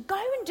permission. Go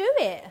and do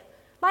it.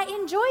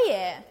 Enjoy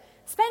it.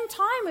 Spend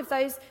time with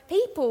those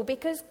people,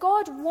 because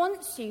God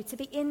wants you to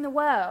be in the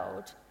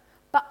world.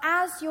 But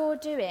as you're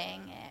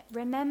doing it,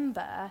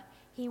 remember,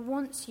 he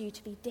wants you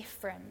to be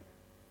different.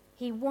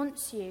 He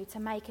wants you to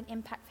make an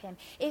impact for him.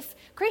 If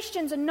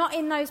Christians are not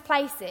in those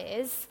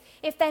places,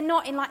 if they're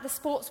not in the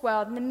sports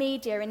world and the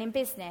media and in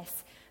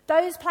business,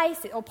 those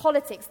places, or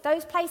politics,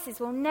 those places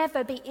will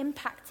never be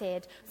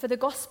impacted for the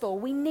gospel.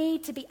 We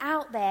need to be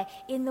out there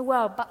in the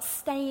world, but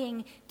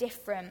staying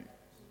different.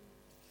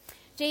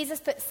 Jesus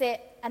puts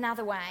it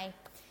another way.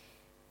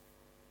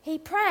 He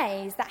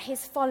prays that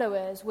his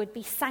followers would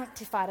be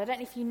sanctified. I don't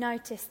know if you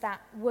noticed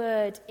that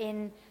word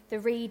in the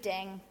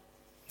reading.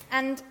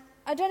 And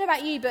I don't know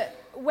about you, but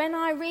when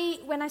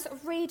I sort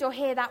of read or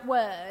hear that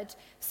word,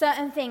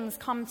 certain things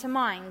come to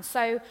mind.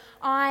 So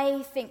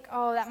I think,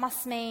 that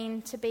must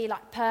mean to be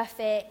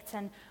perfect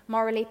and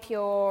morally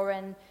pure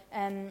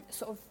and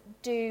sort of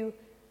to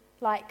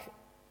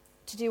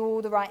do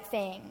all the right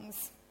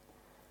things.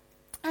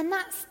 And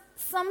that's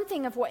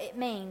something of what it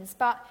means.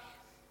 But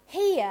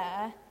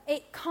here,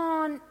 it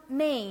can't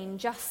mean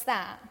just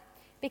that.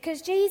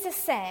 Because Jesus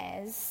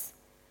says,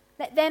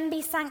 let them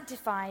be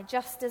sanctified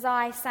just as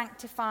I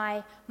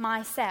sanctify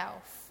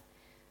myself.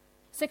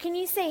 So can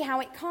you see how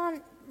it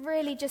can't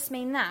really just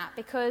mean that?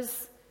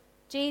 Because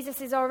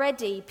Jesus is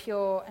already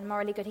pure and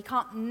morally good. He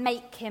can't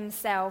make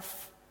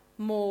himself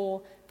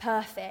more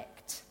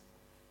perfect.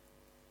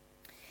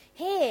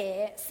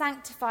 Here,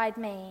 sanctified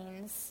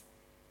means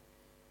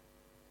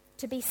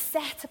to be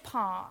set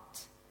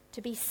apart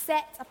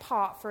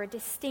for a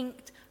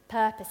distinct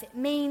purpose. It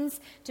means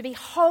to be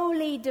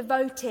wholly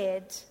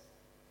devoted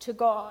to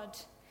God.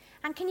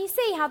 And can you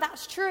see how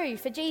that's true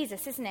for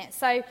Jesus, isn't it?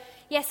 So,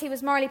 yes, he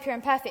was morally pure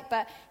and perfect,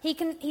 but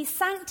he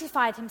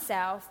sanctified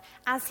himself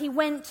as he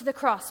went to the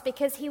cross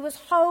because he was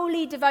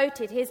wholly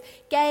devoted. His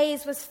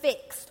gaze was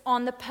fixed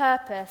on the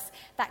purpose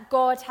that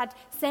God had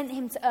sent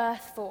him to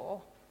earth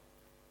for.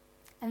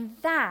 And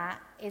that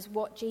is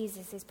what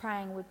Jesus is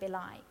praying would be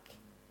like.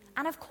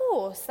 And of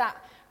course, that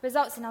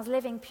results in us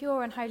living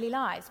pure and holy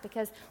lives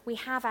because we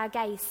have our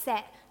gaze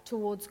set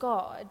towards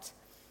God.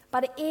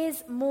 But it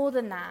is more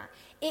than that.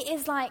 It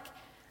is like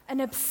an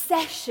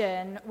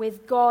obsession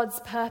with God's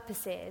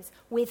purposes,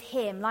 with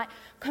him,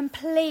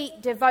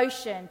 complete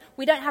devotion.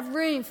 We don't have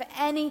room for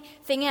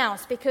anything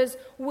else because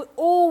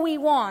all we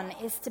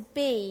want is to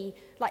be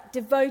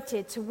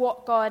devoted to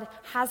what God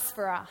has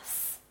for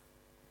us,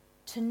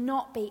 to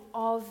not be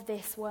of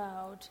this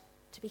world,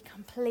 to be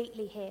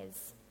completely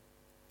his.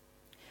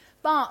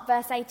 But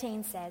verse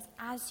 18 says,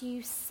 as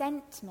you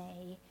sent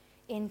me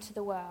into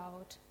the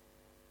world,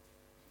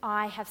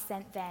 I have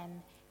sent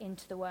them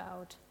into the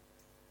world.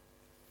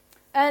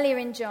 Earlier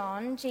in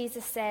John,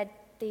 Jesus said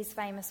these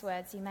famous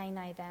words, you may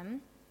know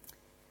them.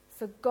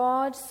 For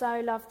God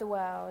so loved the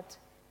world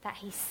that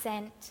he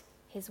sent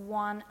his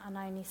one and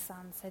only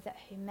Son, so that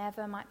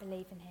whomever might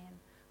believe in him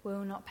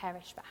will not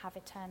perish but have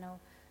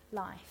eternal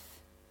life.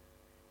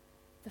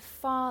 The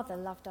Father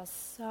loved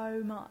us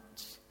so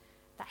much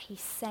that he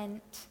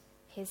sent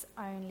his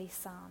only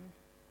Son,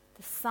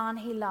 the Son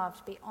he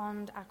loved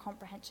beyond our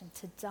comprehension,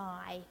 to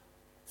die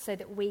so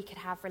that we could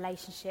have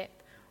relationship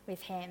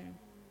with him.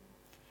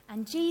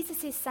 And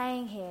Jesus is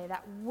saying here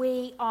that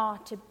we are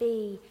to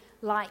be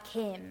like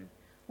him.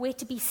 We're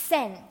to be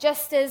sent,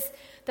 just as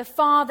the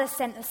Father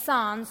sent the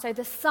Son, so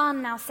the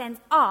Son now sends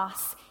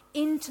us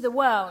into the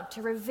world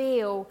to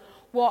reveal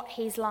what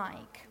he's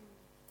like.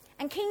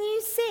 And can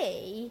you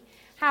see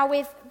how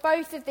with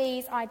both of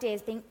these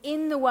ideas, being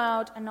in the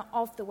world and not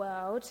of the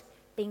world,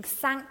 being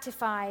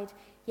sanctified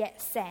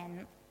yet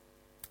sent,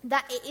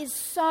 that it is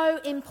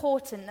so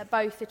important that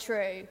both are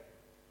true.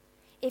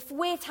 If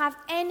we're to have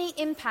any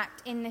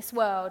impact in this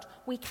world,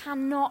 we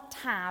cannot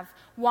have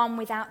one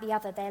without the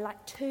other. They're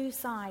like two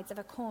sides of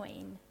a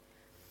coin.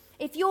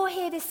 If you're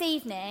here this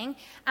evening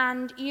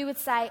and you would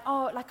say,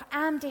 I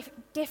am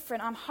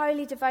different, I'm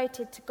wholly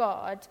devoted to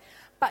God,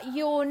 but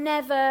you're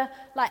never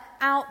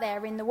out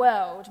there in the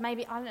world.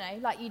 Maybe, I don't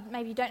know,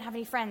 maybe you don't have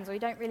any friends or you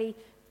don't really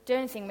do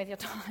anything with your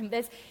time.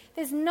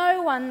 There's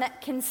no one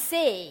that can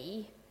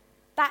see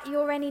that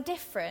you're any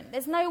different.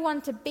 There's no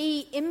one to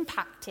be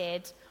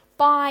impacted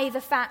by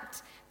the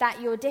fact that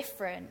you're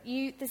different.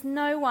 There's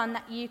no one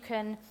that you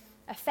can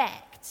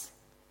affect.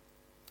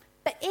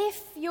 But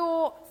if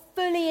you're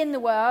fully in the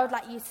world,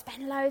 you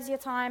spend loads of your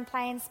time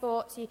playing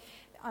sports,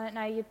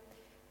 you're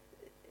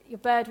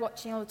bird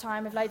watching all the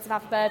time with loads of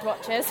other bird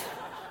watchers,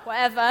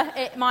 whatever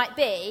it might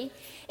be,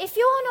 if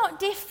you're not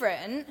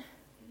different,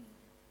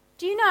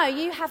 do you know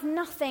you have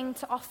nothing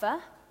to offer?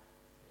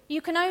 You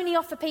can only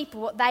offer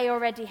people what they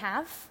already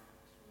have,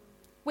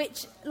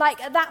 which,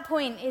 like, at that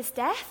point is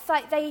death.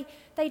 Like,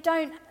 they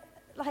don't,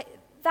 like,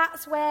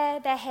 that's where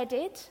they're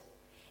headed.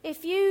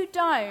 If you're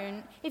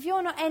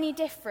not any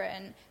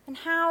different, then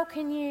how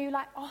can you,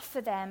 like, offer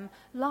them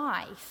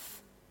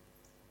life?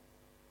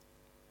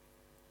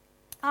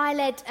 I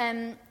led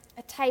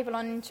a table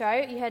on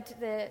intro. You heard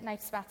the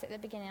notice about it at the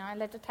beginning. I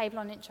led a table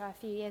on intro a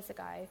few years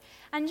ago.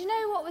 And you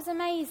know what was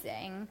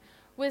amazing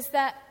was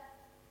that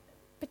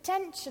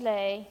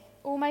potentially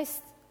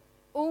almost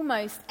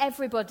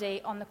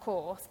everybody on the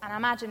course, and I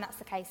imagine that's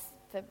the case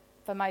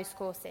for most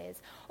courses,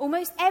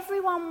 almost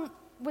everyone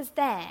was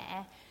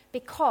there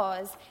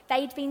because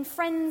they'd been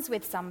friends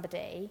with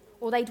somebody,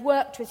 or they'd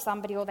worked with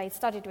somebody, or they'd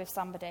studied with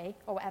somebody,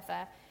 or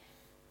whatever,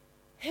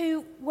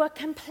 who were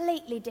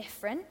completely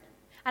different.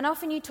 And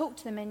often you talk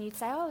to them and you'd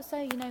say, oh,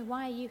 so,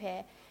 why are you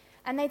here?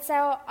 And they'd say,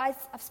 oh, I've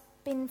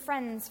been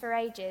friends for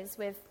ages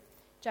with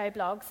Joe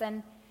Bloggs,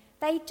 and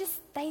they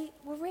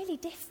were really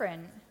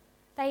different.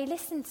 They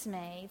listened to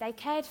me. They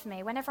cared for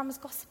me. When everyone was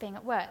gossiping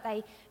at work,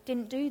 they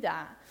didn't do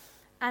that.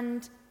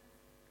 And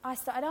I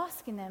started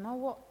asking them,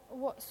 oh,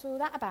 what's all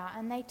that about?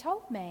 And they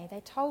told me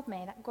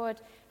that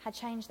God had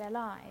changed their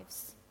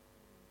lives.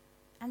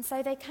 And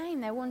so they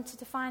came. They wanted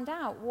to find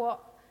out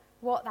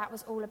what that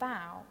was all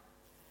about.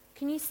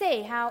 Can you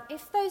see how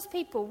if those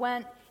people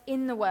weren't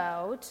in the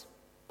world,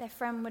 their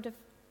friend would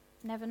have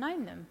never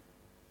known them?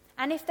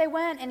 And if they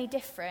weren't any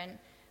different,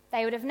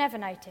 they would have never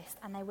noticed,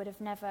 and they would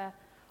have never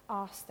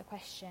asked the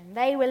question.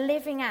 They were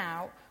living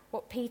out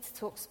what Peter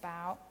talks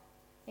about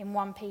in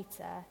 1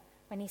 Peter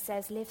when he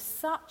says, live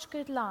such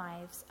good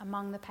lives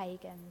among the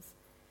pagans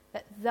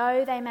that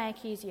though they may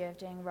accuse you of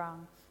doing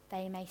wrong,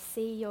 they may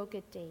see your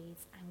good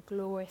deeds and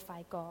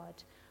glorify God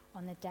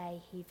on the day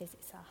he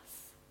visits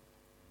us.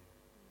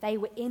 They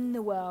were in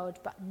the world,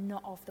 but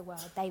not of the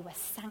world. They were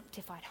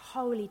sanctified,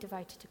 wholly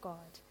devoted to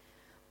God,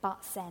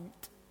 but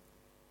sent.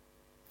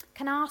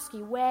 Can I ask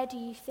you, where do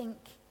you think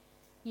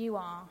you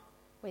are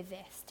with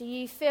this? Do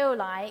you feel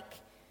like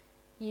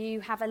you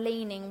have a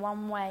leaning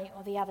one way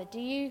or the other? Do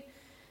you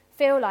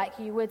feel like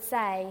you would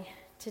say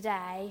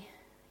today,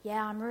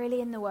 yeah, I'm really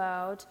in the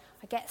world,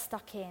 I get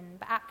stuck in,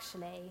 but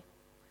actually,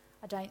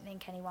 I don't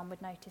think anyone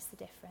would notice the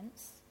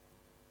difference.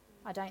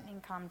 I don't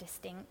think I'm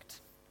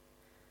distinct.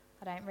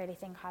 I don't really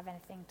think I have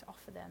anything to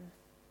offer them.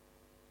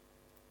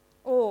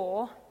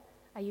 Or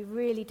are you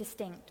really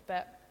distinct,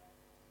 but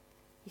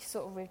you're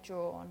sort of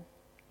withdrawn?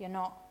 You're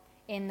not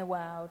in the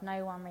world.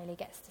 No one really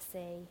gets to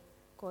see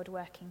God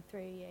working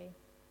through you.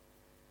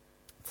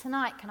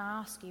 Tonight, can I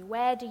ask you,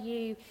 where do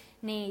you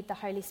need the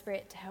Holy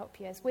Spirit to help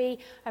you? As we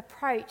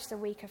approach the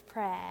week of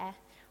prayer,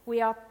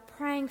 we are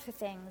praying for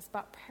things,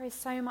 but prayer is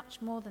so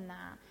much more than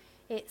that.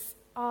 It's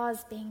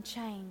us being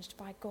changed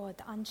by God,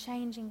 the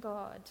unchanging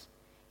God.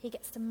 He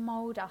gets to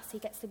mould us, he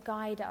gets to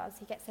guide us,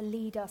 he gets to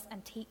lead us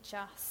and teach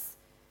us.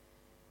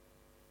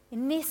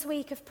 In this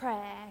week of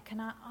prayer, can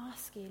I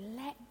ask you,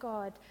 let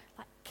God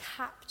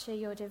capture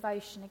your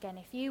devotion again.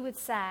 If you would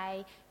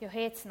say you're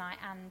here tonight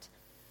and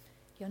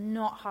you're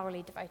not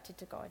wholly devoted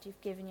to God, you've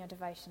given your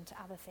devotion to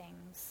other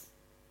things,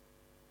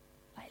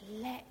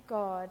 let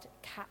God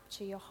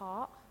capture your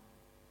heart,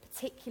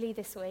 particularly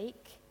this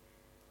week.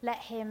 Let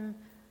him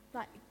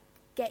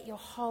get your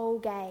whole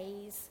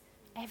gaze.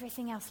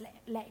 Everything else,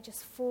 let it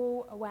just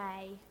fall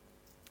away.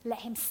 Let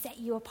him set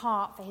you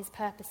apart for his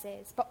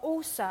purposes. But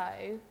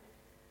also,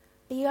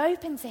 be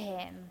open to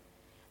him.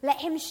 Let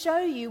him show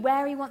you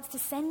where he wants to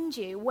send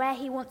you, where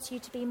he wants you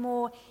to be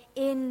more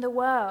in the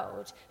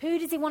world. Who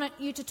does he want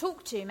you to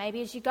talk to,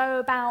 maybe as you go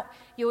about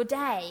your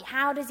day?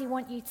 How does he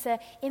want you to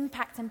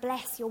impact and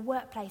bless your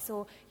workplace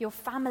or your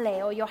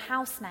family or your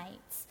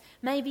housemates?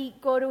 Maybe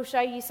God will show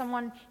you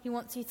someone he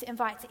wants you to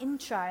invite to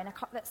intro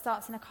that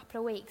starts in a couple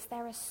of weeks.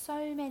 There are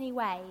so many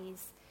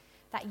ways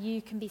that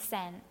you can be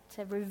sent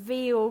to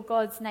reveal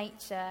God's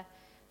nature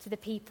to the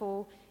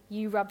people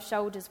you rub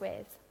shoulders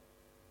with.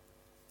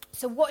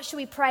 So what should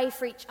we pray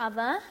for each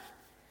other?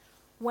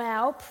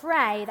 Well,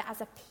 pray that as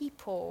a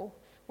people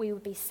we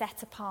would be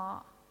set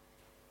apart.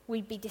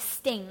 We'd be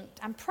distinct.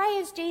 And pray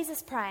as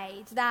Jesus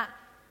prayed, that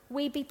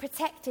we'd be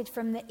protected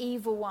from the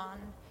evil one,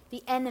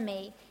 the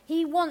enemy.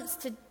 He wants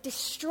to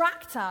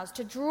distract us,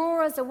 to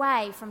draw us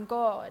away from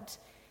God.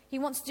 He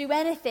wants to do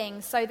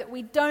anything so that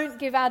we don't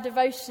give our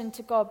devotion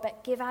to God,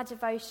 but give our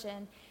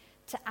devotion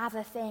to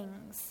other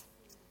things.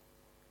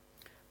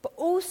 But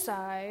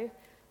also,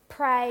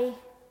 pray...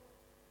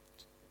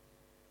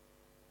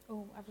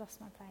 Oh, I've lost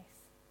my place.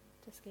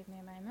 Just give me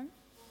a moment.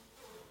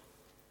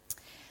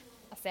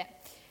 That's it.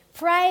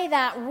 Pray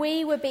that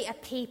we would be a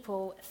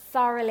people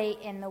thoroughly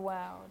in the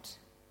world.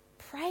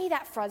 Pray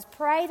that for us.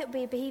 Pray that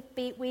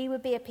we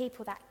would be a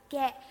people that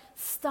get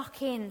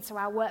stuck into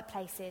our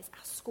workplaces,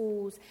 our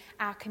schools,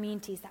 our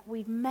communities, that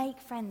we'd make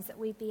friends, that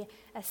we'd be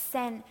a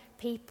sent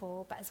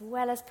people. But as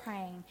well as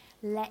praying,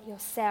 let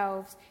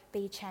yourselves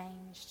be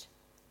changed.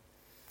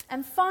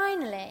 And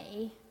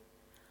finally,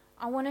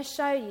 I want to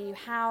show you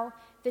how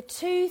the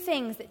two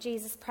things that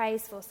Jesus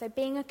prays for, so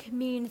being a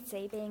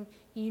community, being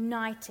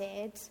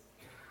united,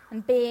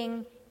 and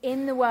being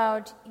in the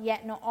world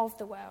yet not of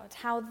the world,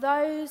 how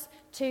those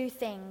two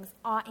things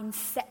are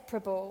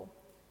inseparable.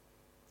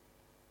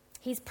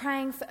 He's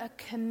praying for a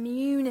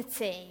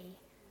community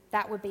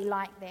that would be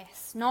like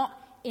this, not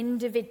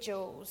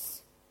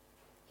individuals.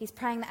 He's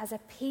praying that as a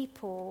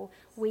people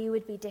we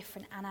would be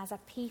different, and as a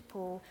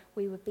people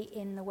we would be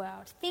in the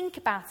world. Think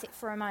about it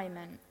for a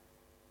moment.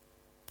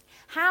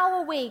 How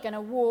are we going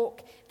to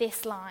walk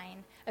this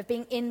line of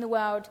being in the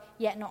world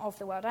yet not of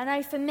the world? I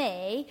know for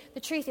me,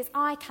 the truth is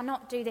I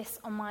cannot do this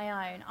on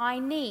my own. I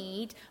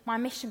need my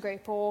mission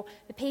group or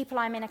the people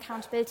I'm in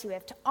accountability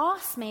with to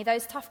ask me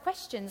those tough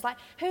questions, like,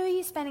 who are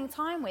you spending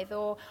time with?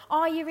 Or,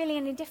 are you really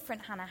any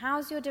different, Hannah?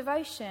 How's your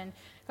devotion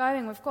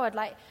going with God?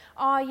 Like,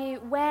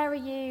 where are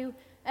you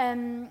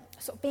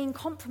sort of being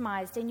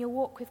compromised in your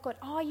walk with God?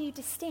 Are you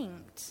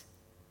distinct?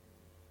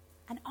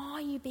 And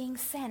are you being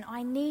sent?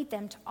 I need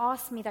them to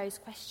ask me those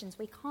questions.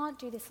 We can't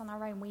do this on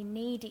our own. We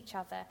need each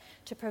other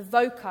to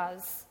provoke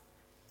us.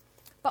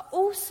 But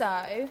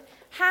also,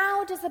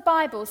 how does the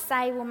Bible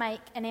say we'll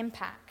make an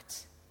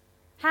impact?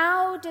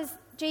 How does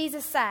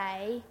Jesus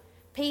say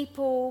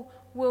people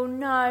will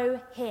know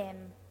him?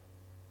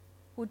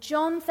 Well,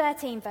 John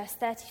 13, verse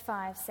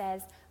 35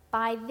 says,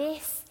 "By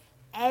this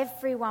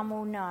everyone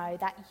will know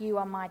that you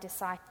are my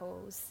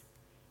disciples,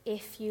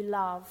 if you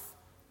love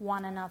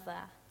one another."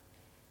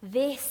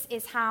 This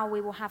is how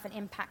we will have an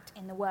impact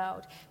in the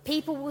world.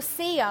 People will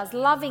see us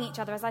loving each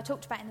other, as I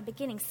talked about in the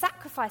beginning,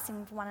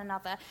 sacrificing for one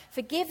another,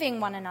 forgiving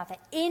one another,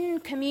 in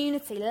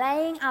community,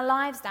 laying our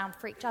lives down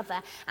for each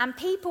other. And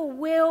people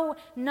will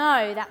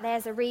know that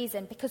there's a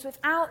reason, because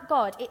without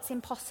God, it's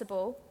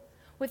impossible.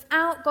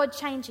 Without God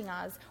changing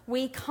us,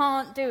 we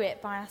can't do it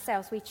by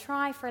ourselves. We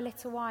try for a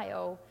little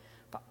while,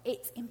 but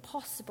it's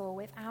impossible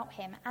without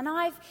him. And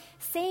I've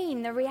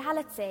seen the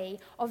reality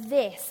of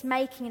this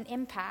making an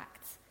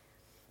impact.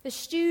 The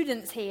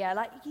students here,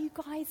 you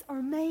guys are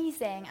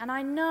amazing. And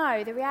I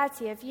know the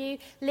reality of you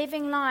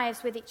living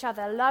lives with each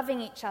other,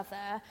 loving each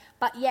other,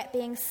 but yet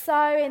being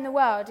so in the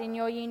world in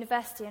your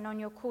university and on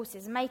your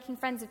courses, making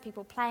friends with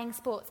people, playing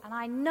sports. And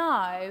I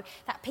know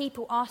that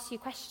people ask you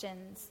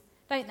questions,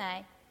 don't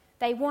they?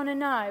 They want to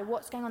know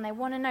what's going on. They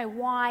want to know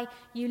why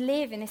you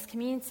live in this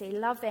community,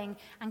 loving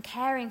and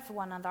caring for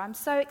one another. I'm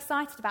so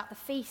excited about the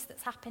feast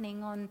that's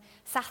happening on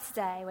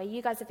Saturday, where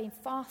you guys have been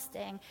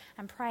fasting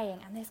and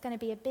praying, and there's going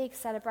to be a big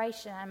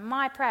celebration. And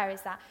my prayer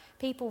is that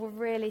people will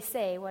really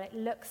see what it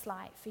looks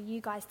like for you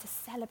guys to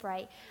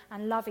celebrate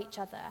and love each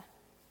other.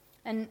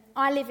 And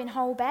I live in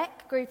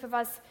Holbeck. A group of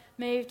us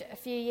moved a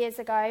few years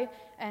ago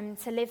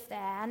to live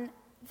there. And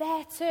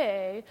there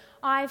too,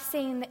 I've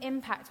seen the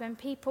impact when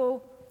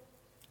people...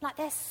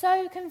 they're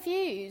so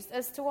confused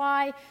as to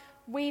why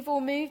we've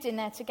all moved in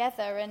there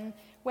together, and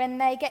when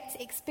they get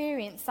to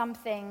experience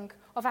something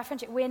of our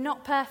friendship, we're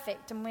not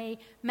perfect and we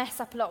mess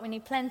up a lot. We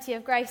need plenty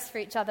of grace for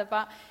each other,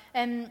 but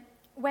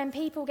when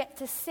people get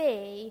to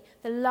see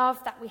the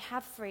love that we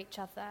have for each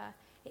other,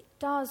 it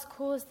does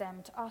cause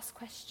them to ask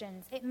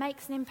questions. It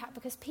makes an impact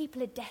because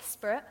people are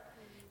desperate.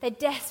 They're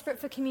desperate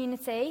for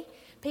community.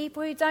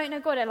 People who don't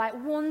know God are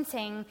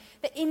wanting,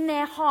 that in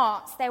their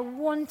hearts, they're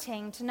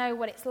wanting to know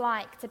what it's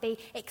like to be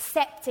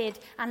accepted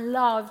and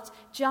loved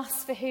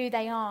just for who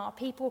they are.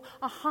 People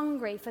are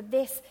hungry for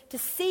this, to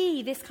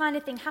see this kind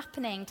of thing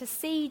happening, to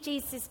see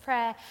Jesus'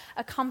 prayer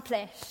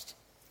accomplished.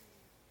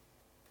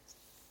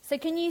 So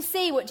can you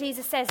see what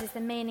Jesus says is the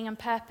meaning and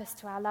purpose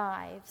to our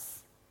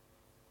lives?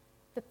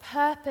 The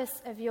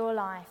purpose of your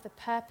life, the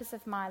purpose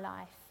of my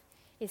life,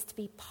 is to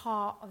be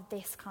part of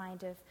this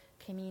kind of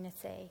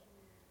community,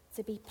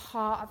 to be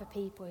part of a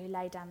people who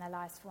lay down their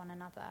lives for one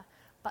another,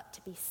 but to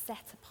be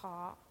set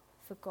apart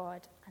for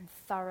God and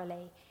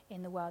thoroughly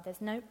in the world. There's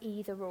no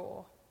either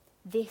or.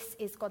 This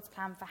is God's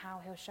plan for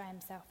how he'll show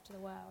himself to the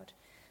world.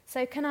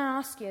 So can I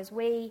ask you, as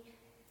we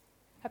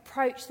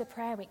approach the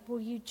prayer week, will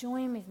you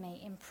join with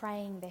me in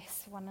praying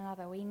this for one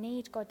another? We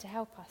need God to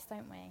help us,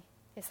 don't we?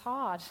 It's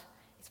hard.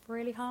 It's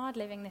really hard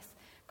living this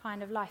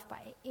kind of life, but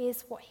it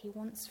is what he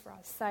wants for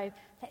us. So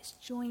let's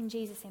join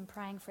Jesus in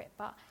praying for it,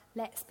 but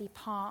let's be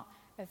part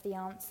of the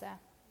answer.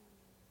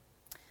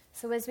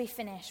 So as we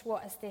finish,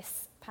 what has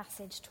this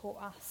passage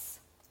taught us?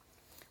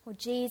 Well,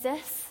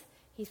 Jesus,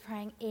 he's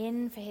praying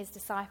in for his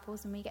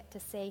disciples, and we get to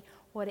see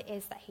what it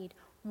is that he'd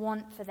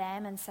want for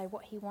them, and so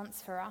what he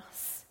wants for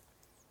us.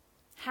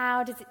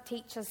 How does it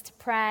teach us to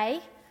pray?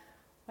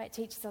 Well, it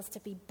teaches us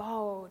to be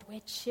bold. We're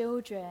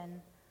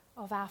children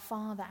of our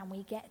Father, and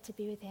we get to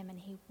be with him, and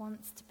he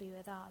wants to be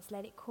with us.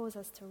 Let it cause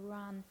us to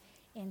run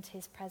into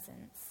his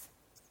presence.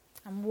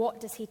 And what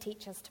does he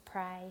teach us to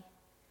pray?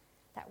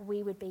 That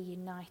we would be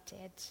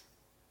united,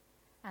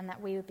 and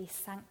that we would be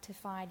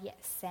sanctified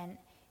yet sent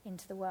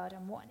into the world,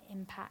 and what an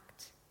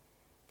impact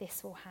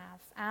this will have.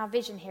 Our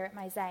vision here at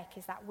Mosaic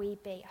is that we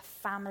be a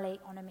family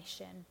on a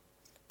mission,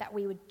 that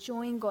we would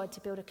join God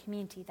to build a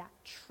community that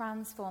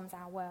transforms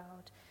our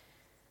world.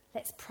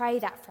 Let's pray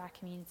that for our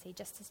community,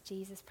 just as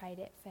Jesus prayed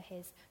it for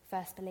his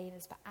first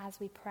believers. But as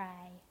we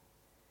pray,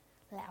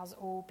 let us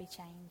all be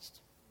changed.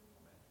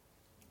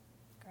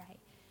 Great.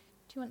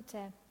 Do you want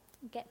to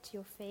get to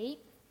your feet.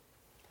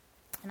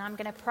 And I'm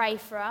going to pray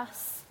for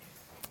us.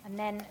 And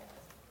then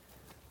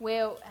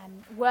we'll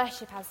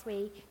worship as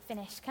we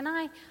finish. Can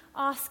I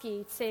ask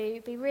you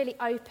to be really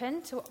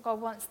open to what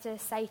God wants to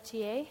say to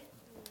you?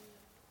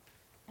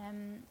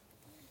 Kind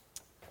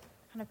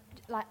of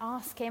like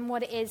ask him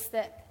what it is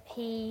that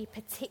he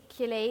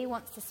particularly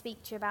wants to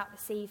speak to you about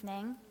this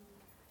evening.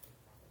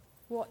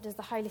 What does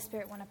the Holy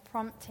Spirit want to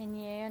prompt in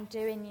you and do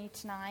in you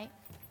tonight?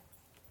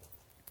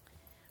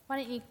 Why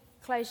don't you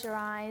close your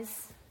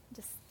eyes?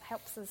 Just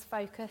helps us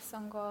focus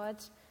on God.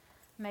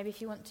 Maybe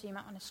if you want to, you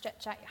might want to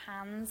stretch out your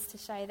hands to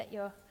show that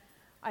you're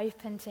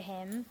open to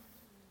him.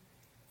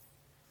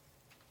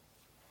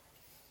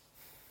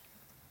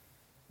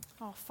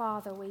 Oh,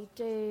 Father, we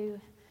do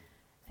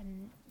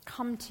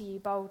come to you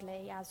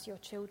boldly as your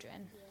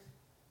children.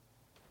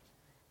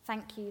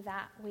 Thank you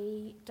that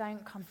we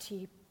don't come to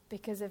you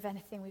because of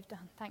anything we've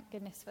done. Thank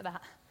goodness for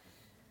that.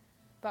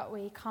 But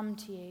we come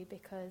to you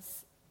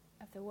because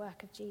of the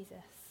work of Jesus.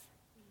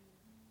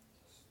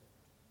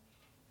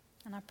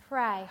 And I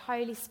pray,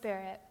 Holy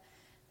Spirit,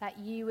 that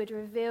you would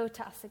reveal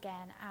to us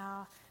again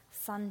our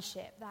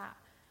sonship, that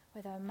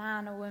whether a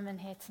man or woman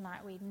here tonight,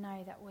 we'd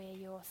know that we're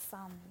your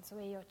sons,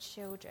 we're your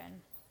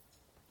children.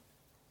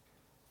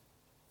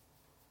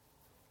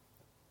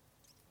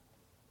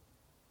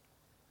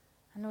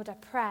 And Lord, I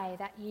pray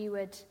that you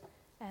would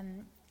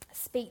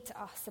speak to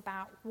us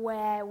about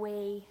where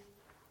we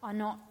are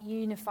not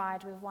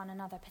unified with one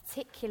another,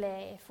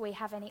 particularly if we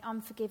have any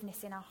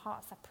unforgiveness in our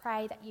hearts. I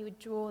pray that you would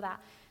draw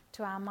that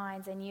to our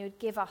minds and you would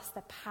give us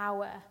the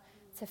power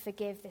to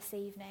forgive this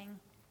evening.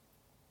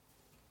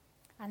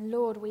 And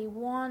Lord, we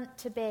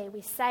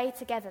say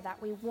together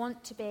that we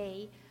want to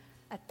be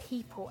a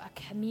people, a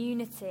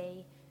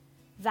community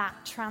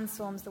that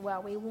transforms the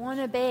world. We want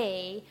to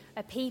be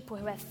a people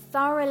who are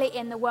thoroughly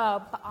in the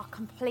world but are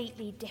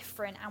completely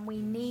different, and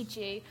we need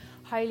you.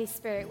 Holy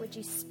Spirit, would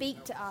you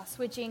speak to us?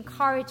 Would you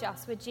encourage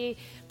us? Would you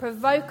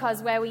provoke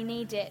us where we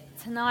need it?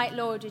 Tonight,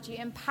 Lord, would you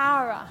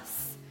empower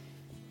us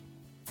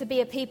to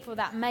be a people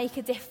that make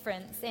a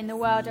difference in the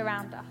world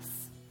around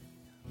us?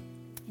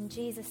 In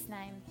Jesus'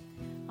 name,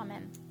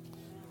 amen.